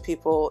there's even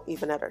people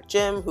even at our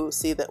gym who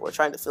see that we're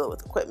trying to fill it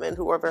with equipment,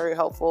 who are very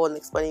helpful and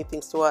explaining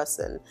things to us,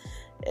 and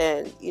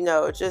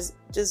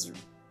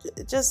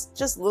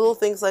just little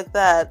things like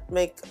that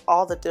make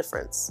all the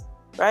difference,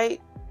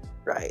 right?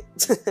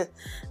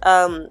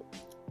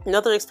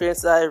 Another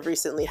experience that I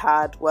recently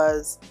had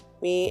was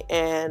me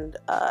and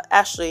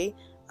Ashley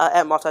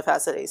at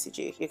Multifacet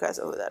ACG. You guys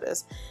know who that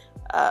is.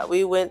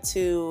 We went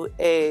to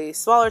a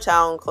smaller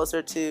town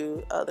closer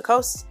to the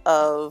coast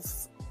of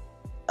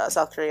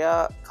South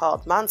Korea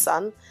called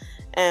Mansan,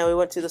 and we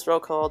went to this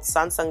road called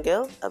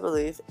Sansangil, I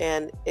believe,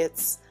 and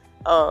it's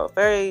a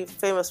very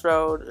famous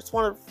road. It's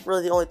one of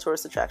really the only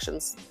tourist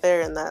attractions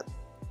there in that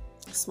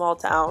small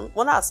town.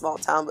 Well, not a small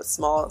town, but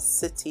small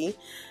city,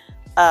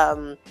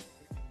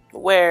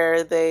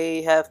 where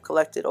they have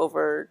collected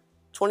over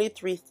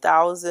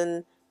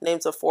 23,000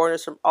 names of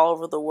foreigners from all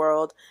over the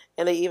world,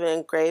 and they even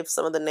engraved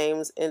some of the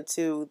names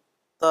into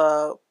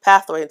the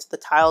pathway, into the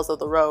tiles of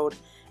the road.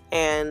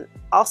 And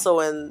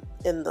also in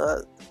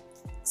the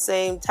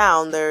same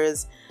town, there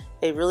is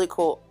a really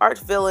cool art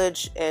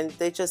village, and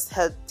they just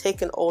had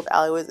taken old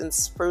alleyways and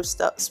spruced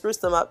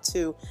them up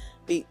to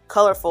be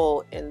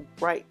colorful and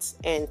bright,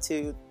 and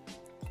to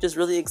just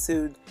really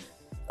exude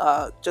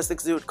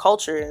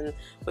culture. And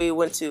we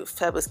went to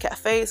fabulous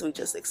cafes. We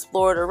just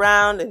explored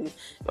around, and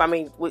I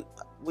mean,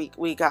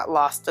 we got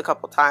lost a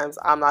couple times.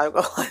 I'm not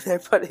even gonna lie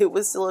there, but it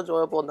was still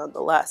enjoyable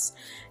nonetheless.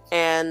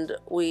 And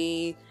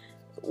we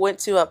went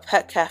to a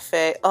pet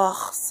cafe.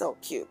 Oh, so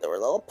cute. There were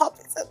little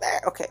puppies in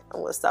there. Okay,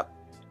 I'm gonna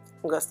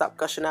stop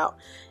gushing out.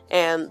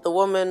 And the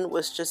woman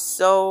was just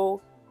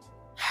so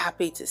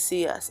happy to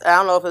see us. I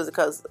don't know if it was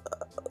because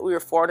we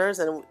were foreigners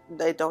and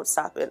they don't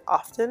stop in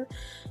often,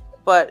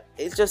 but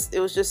it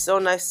was just so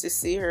nice to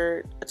see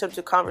her attempt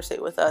to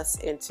conversate with us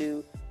and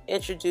to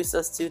introduced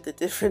us to the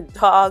different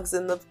dogs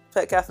in the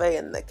pet cafe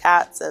and the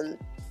cats, and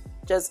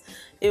just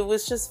it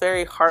was just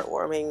very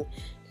heartwarming.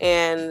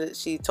 And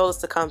she told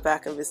us to come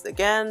back and visit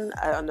again.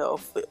 I don't know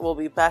if we'll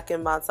be back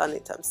in Mansan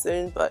anytime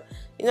soon, but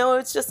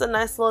it's just a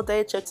nice little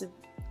day trip to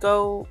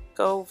go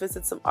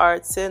visit some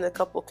art, sit in a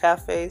couple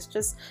cafes,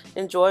 just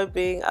enjoy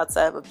being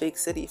outside of a big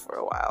city for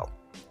a while.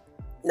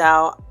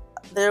 Now,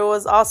 there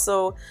was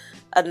also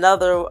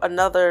another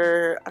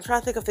I'm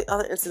trying to think of the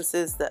other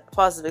instances, that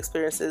positive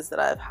experiences that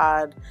I've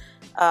had.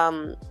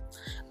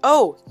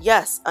 Oh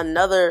yes,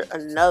 another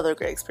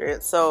great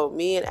experience. So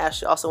me and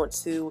Ashley also went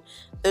to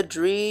the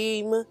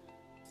Dream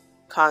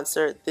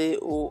concert, the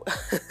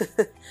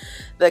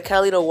the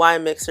Catalina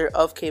wine mixer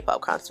of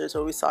K-pop concerts,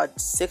 where we saw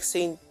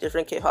 16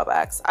 different K-pop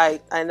acts. I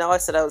know I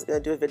said I was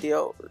going to do a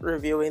video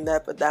reviewing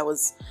that, but that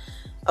was,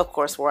 of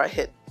course, where I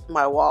hit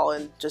my wall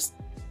and just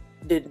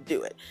didn't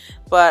do it.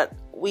 But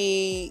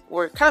we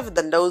were kind of at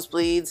the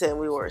nosebleeds, and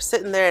we were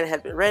sitting there, and it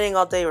had been raining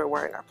all day. We were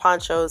wearing our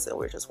ponchos, and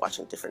we were just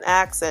watching different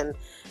acts, and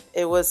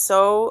it was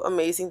so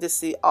amazing to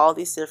see all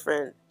these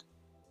different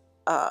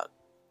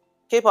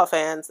K-pop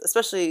fans,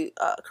 especially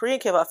Korean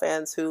K-pop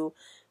fans, who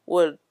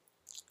would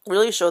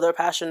really show their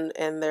passion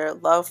and their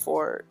love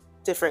for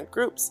different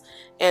groups.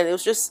 And it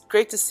was just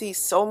great to see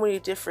so many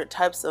different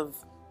type of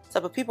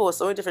people with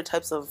so many different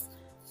types of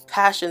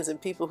passions and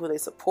people who they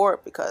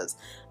support, because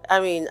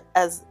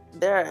as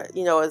there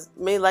as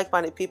many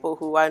like-minded people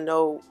who I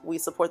know we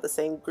support the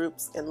same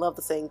groups and love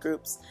the same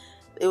groups,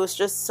 it was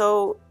just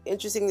so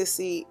interesting to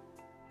see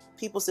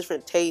people's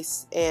different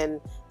tastes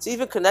and to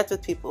even connect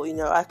with people.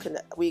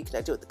 We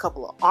connected with a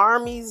couple of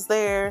armies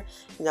there.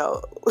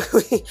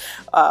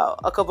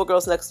 A couple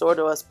girls next door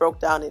to us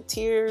broke down in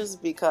tears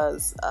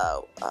because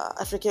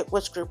I forget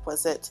which group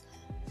was it.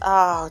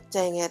 Oh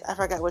dang it, I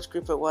forgot which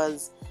group it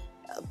was,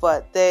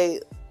 but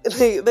they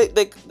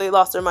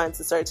lost their minds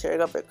and started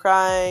tearing up and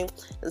crying,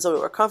 and so we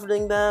were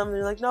comforting them, and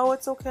they're like, no,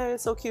 it's okay,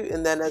 it's so cute.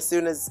 And then as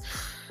soon as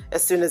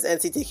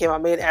NCT came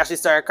out, me and Ashley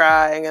started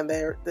crying, and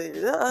they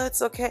oh,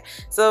 it's okay.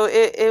 So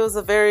it was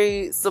a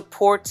very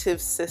supportive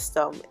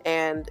system,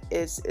 and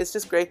it's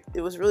just great.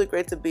 It was really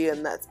great to be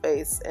in that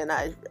space, and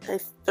I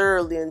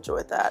thoroughly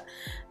enjoyed that.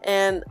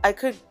 And I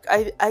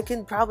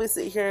can probably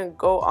sit here and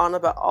go on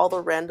about all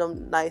the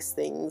random nice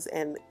things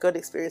and good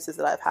experiences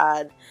that I've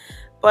had,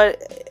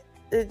 but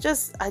I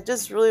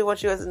just really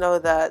want you guys to know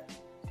that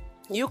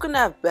you can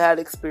have bad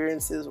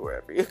experiences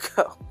wherever you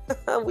go.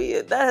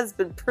 That has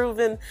been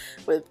proven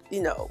with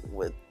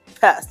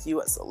past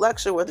U.S.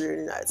 election, whether you're in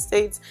the United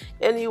States,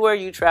 anywhere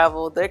you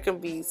travel, there can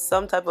be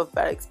some type of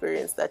bad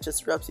experience that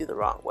just rubs you the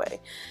wrong way.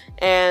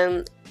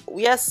 And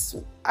yes,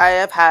 I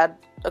have had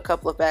a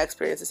couple of bad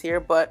experiences here,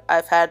 but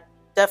I've had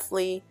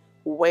definitely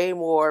way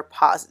more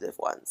positive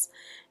ones.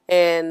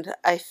 And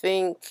I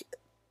think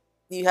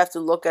you have to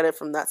look at it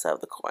from that side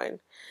of the coin.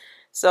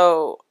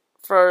 So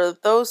for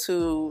those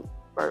who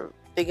are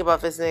thinking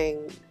about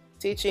visiting,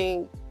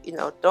 teaching,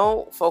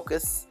 don't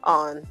focus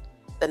on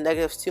the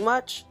negatives too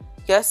much.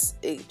 Yes,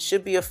 it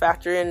should be a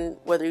factor in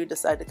whether you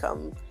decide to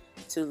come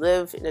to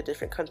live in a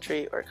different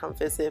country or come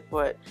visit,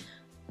 but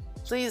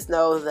please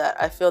know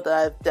that I feel that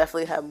I've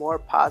definitely had more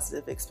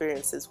positive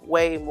experiences,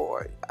 way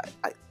more.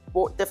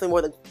 Definitely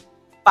more than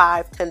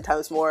 5-10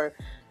 times more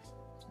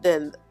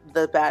than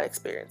the bad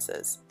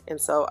experiences. And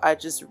so I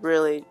just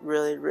really,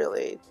 really,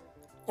 really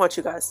want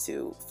you guys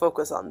to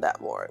focus on that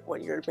more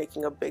when you're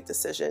making a big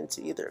decision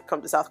to either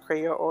come to South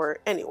Korea or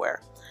anywhere.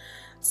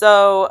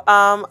 So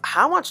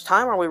how much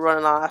time are we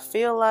running on? I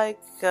feel like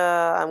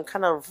I'm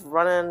kind of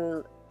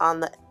running on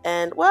the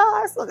end. Well,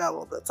 I still got a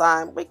little bit of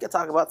time. We can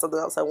talk about something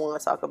else I want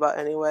to talk about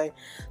anyway.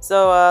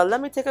 So let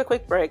me take a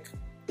quick break,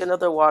 get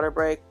another water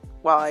break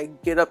while I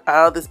get up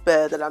out of this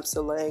bed that I'm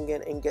still laying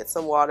in and get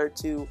some water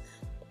to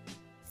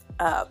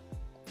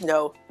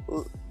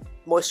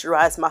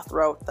moisturize my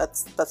throat.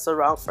 That's the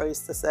wrong phrase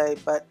to say,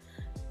 but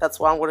that's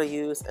what I'm going to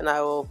use, and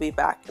I will be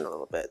back in a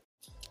little bit.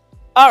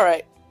 All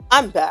right,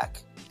 I'm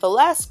back. The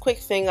last quick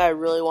thing I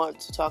really wanted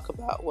to talk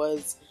about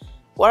was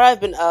what I've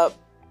been up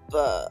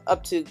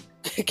to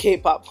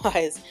K-pop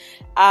wise.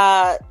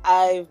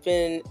 I've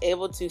been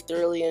able to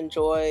thoroughly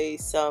enjoy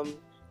some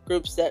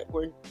groups that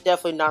were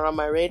definitely not on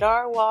my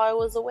radar while I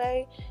was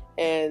away,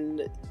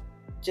 and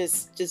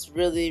just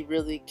really,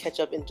 really catch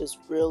up and just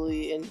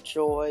really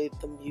enjoy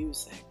the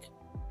music.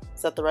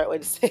 Is that the right way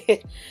to say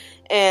it?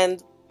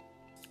 And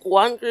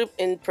one group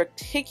in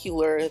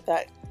particular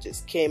that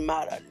just came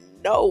out of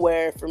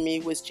nowhere for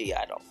me was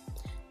G-Idol.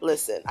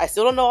 Listen, I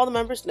still don't know all the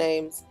members'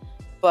 names,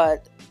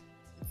 but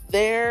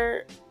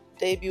their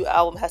debut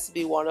album has to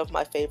be one of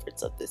my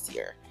favorites of this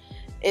year.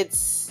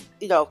 It's,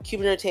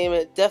 Cube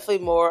Entertainment,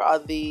 definitely more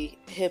on the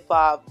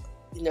hip-hop,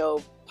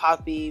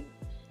 poppy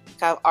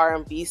kind of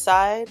R&B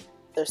side.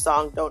 Their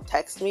song Don't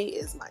Text Me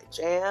is my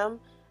jam.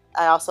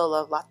 I also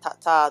love La Ta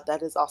Ta.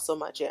 That is also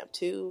my jam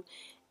too.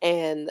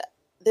 And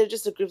they're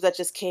just a group that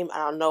just came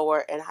out of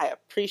nowhere, and I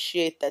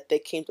appreciate that they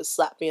came to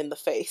slap me in the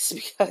face,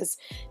 because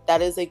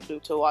that is a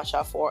group to watch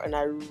out for, and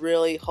I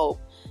really hope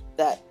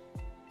that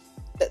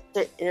that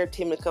their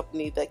entertainment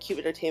company, that Cube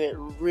Entertainment,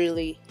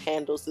 really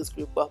handles this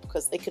group well,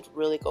 because they could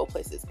really go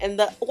places. And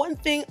the one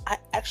thing I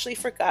actually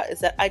forgot is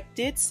that I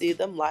did see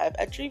them live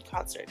at Dream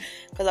Concert,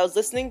 because I was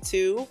listening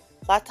to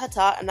La Ta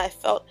Ta and I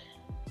said,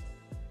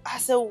 I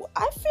feel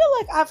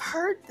like I've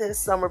heard this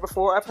somewhere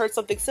before. I've heard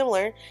something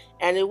similar,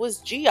 and it was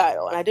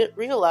 (G)I-DLE, and I didn't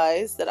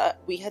realize that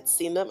we had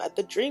seen them at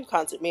the Dream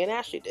Concert. Me and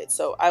Ashley did.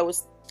 So I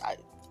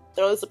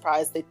thoroughly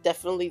surprised. They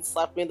definitely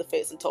slapped me in the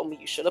face and told me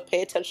you should have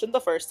paid attention the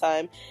first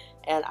time,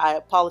 and I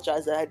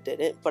apologize that I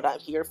didn't, but I'm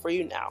here for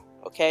you now,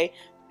 okay?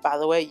 By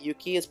the way,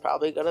 Yuki is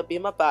probably gonna be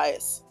my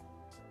bias.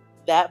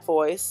 That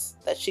voice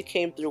that she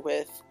came through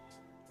with,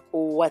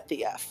 what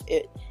the F?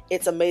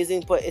 It's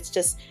amazing, but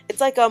it's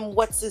like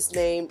what's his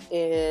name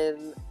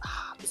in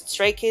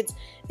Stray Kids?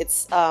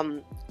 It's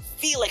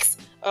Felix.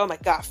 Oh my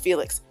god,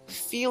 Felix,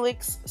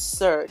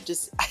 sir.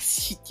 Just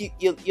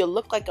you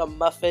look like a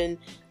muffin,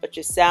 but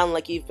you sound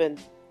like you've been,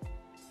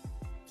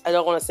 I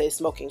don't want to say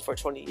smoking for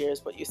 20 years,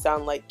 but you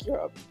sound like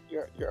you're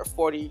a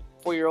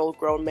 44-year-old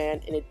grown man,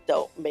 and it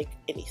don't make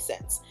any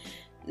sense.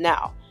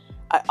 Now,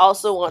 I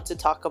also want to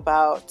talk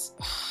about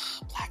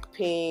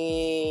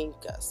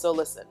Blackpink. So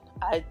listen,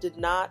 I did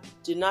not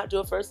do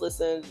a first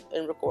listen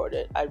and record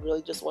it. I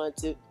really just wanted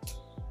to,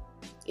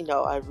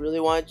 I really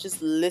want to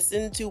just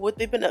listen to what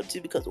they've been up to,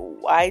 because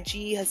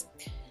YG has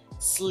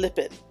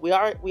slipping. We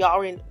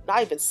already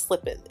not even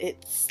slipping.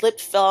 It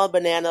slipped, fell on a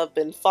banana,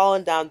 been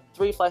falling down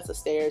 3 flights of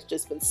stairs,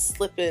 just been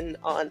slipping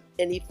on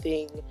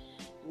anything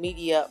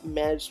media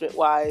management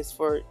wise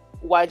for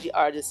YG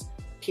artists,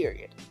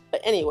 period.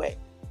 But anyway,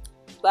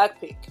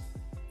 Blackpink,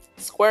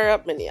 Square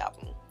Up mini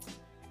album.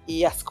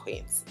 Yes,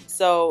 queens.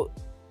 So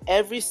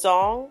every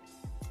song,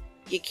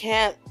 you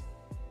can't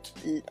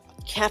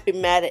be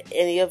mad at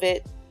any of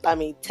it. I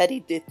mean, Teddy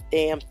did the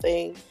damn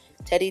thing.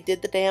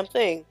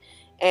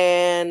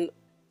 And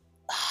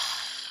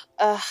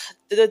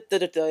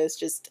it's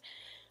just,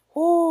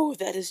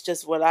 that is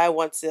just what I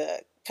want to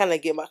kind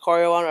of get my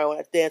choreo on, or I want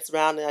to dance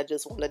around, and I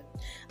just want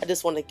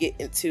to get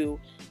into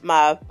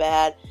my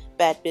bad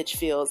bitch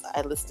feels.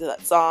 I listen to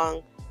that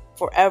song.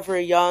 Forever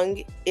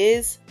Young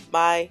is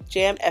my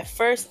jam. At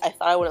first, I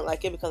thought I wouldn't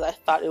like it because I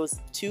thought it was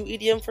too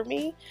EDM for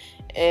me,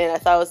 and I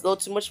thought it was a little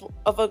too much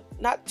of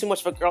not too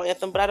much of a girl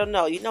anthem, but I don't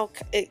know.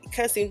 It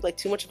kind of seemed like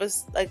too much of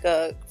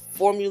a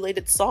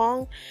formulated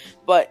song,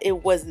 but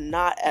it was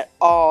not at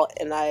all.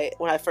 And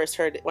when I first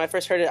heard it,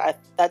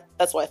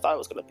 that's what I thought it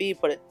was going to be,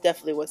 but it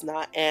definitely was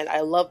not. And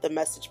I love the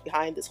message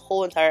behind this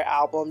whole entire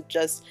album,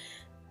 just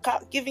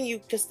giving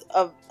you just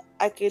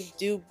I could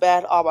do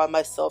bad all by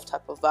myself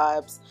type of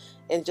vibes.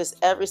 And just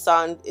every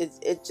song,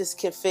 it just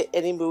can fit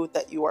any mood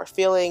that you are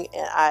feeling.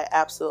 And I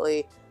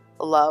absolutely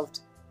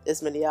loved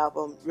this mini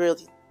album.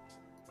 Really,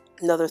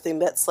 another thing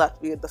that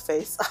slapped me in the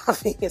face,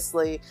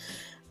 obviously.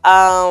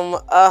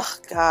 Oh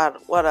God,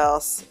 what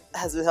else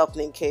has been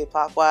happening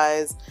K-pop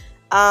wise?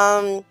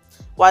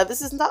 While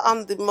this is not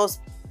on the most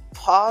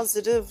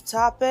positive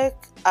topic,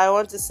 I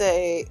want to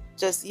say,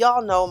 just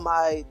y'all know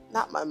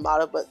not my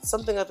motto, but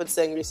something I've been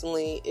saying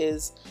recently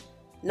is,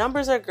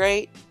 numbers are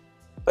great,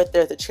 but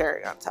they're the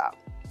cherry on top.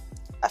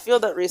 I feel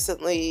that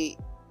recently,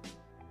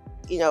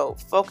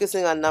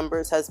 focusing on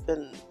numbers has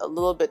been a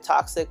little bit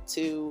toxic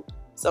to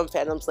some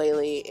fandoms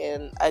lately,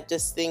 and I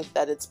just think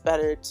that it's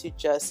better to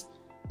just,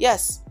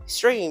 yes,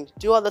 stream,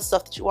 do all the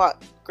stuff that you want,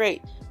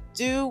 great.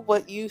 Do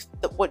what you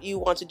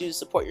want to do to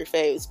support your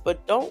faves,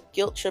 but don't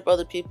guilt trip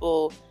other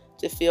people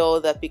to feel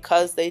that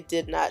because they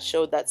did not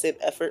show that same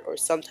effort or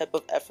some type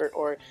of effort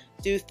or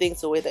do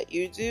things the way that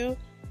you do,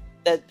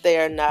 that they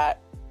are not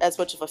as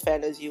much of a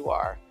fan as you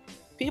are.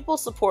 People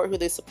support who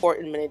they support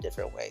in many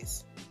different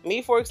ways.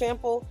 Me, for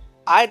example,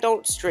 I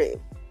don't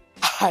stream.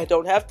 I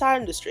don't have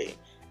time to stream.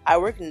 I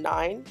work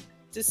 9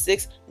 to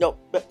 6, no,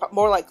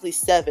 more likely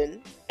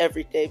 7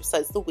 every day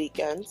besides the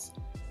weekends.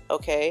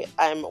 Okay,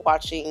 I'm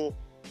watching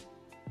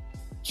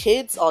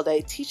kids all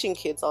day, teaching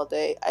kids all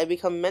day. I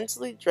become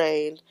mentally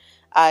drained.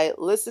 I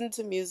listen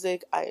to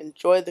music. I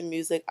enjoy the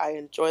music. I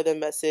enjoy the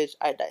message.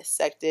 I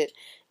dissect it.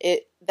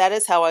 That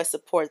is how I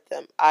support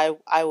them. I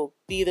will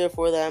be there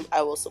for them.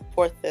 I will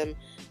support them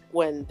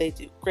when they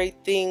do great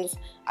things.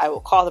 I will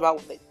call them out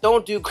when they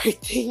don't do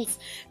great things,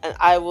 and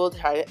I will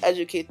try to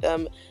educate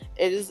them.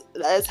 That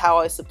is how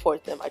I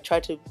support them.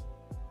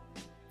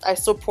 I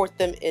support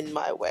them in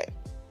my way.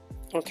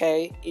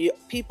 Okay,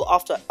 people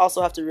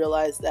also have to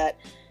realize that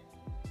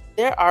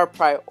there are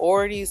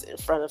priorities in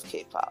front of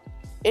K-pop.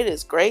 It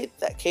is great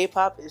that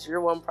K-pop is your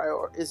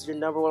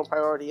number one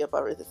priority of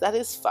everything. That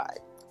is fine.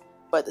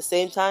 But at the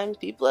same time,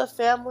 people have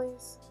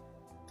families.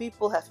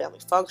 People have family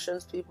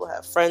functions. People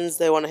have friends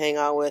they want to hang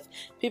out with.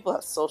 People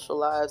have social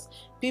lives.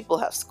 People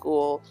have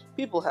school.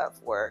 People have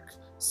work.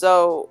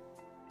 So,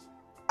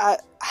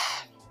 let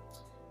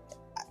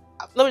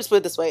me just put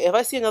it this way. If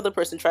I see another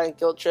person try and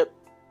guilt trip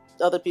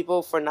other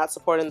people for not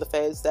supporting the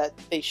faves that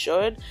they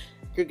should,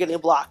 you're getting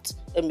blocked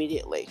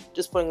immediately.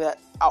 Just putting that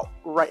out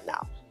right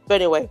now. But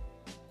anyway,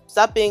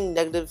 stop being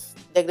negative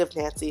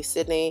Nancy,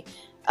 Sydney.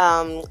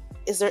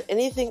 is there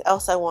anything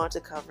else I want to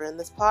cover in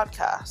this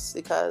podcast?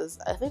 Because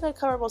I think I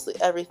covered mostly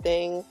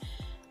everything.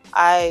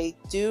 I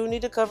do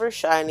need to cover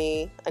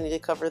SHINee. I need to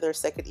cover their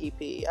second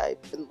EP.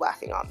 I've been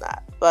lacking on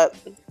that. But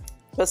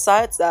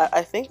besides that,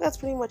 I think that's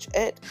pretty much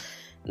it.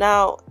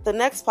 Now, the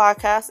next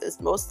podcast is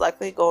most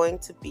likely going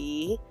to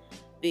be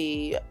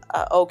the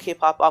OK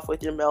Pop Off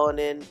With Your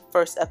Melanin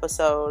first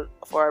episode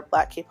for our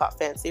Black K-pop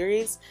fan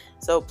series.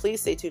 So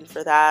please stay tuned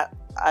for that.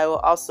 I will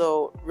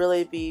also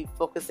really be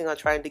focusing on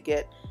trying to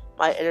get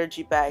my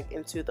energy back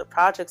into the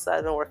projects that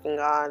I've been working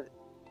on,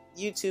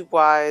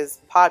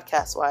 YouTube-wise,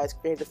 podcast-wise,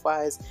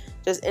 creative-wise,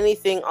 just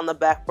anything on the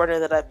back burner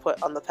that I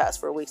put on the past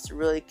 4 weeks to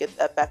really get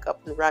that back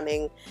up and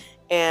running.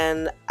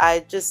 And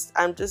I just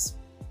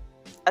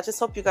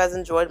hope you guys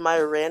enjoyed my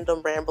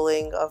random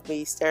rambling of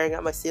me staring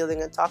at my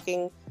ceiling and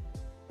talking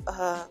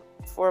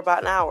for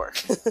about an hour.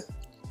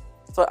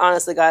 But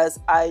honestly, guys,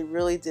 I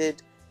really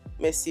did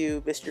miss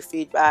you, miss your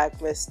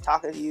feedback, miss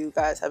talking to you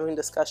guys, having a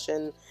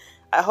discussion.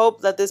 I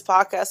hope that this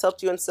podcast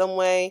helped you in some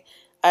way.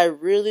 I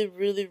really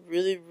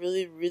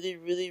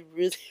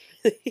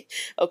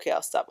okay,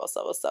 I'll stop.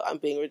 I'm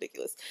being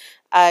ridiculous.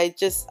 I'm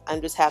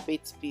just happy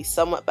to be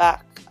somewhat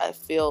back. I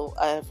feel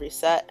I have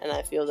reset and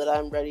I feel that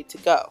I'm ready to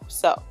go.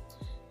 So,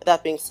 with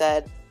that being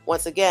said,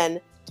 once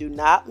again, do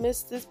not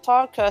miss this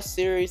podcast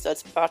series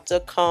that's about to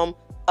come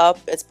up.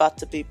 It's about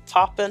to be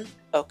popping,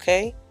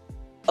 okay?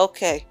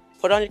 Okay,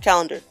 put it on your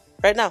calendar.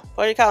 Right now, put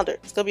it on your calendar.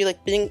 It's going to be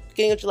like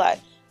beginning of July.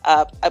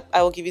 I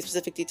will give you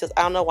specific details.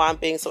 I don't know why I'm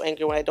being so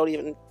angry when I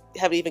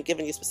haven't even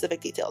given you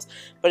specific details.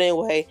 But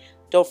anyway,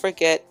 don't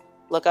forget,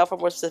 look out for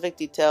more specific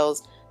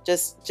details.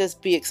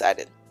 Just be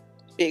excited.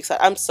 Be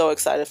excited. I'm so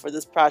excited for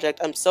this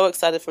project. I'm so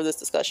excited for this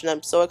discussion.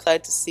 I'm so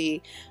excited to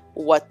see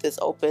what this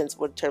opens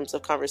in terms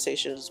of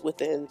conversations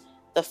within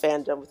the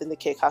fandom, within the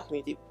K-pop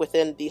community,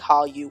 within the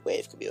Hallyu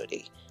Wave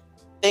community.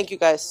 Thank you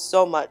guys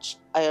so much.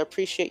 I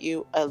appreciate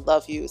you. I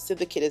love you.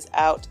 Syndicate is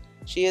out.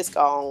 She is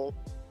gone.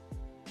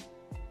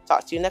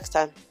 Talk to you next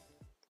time.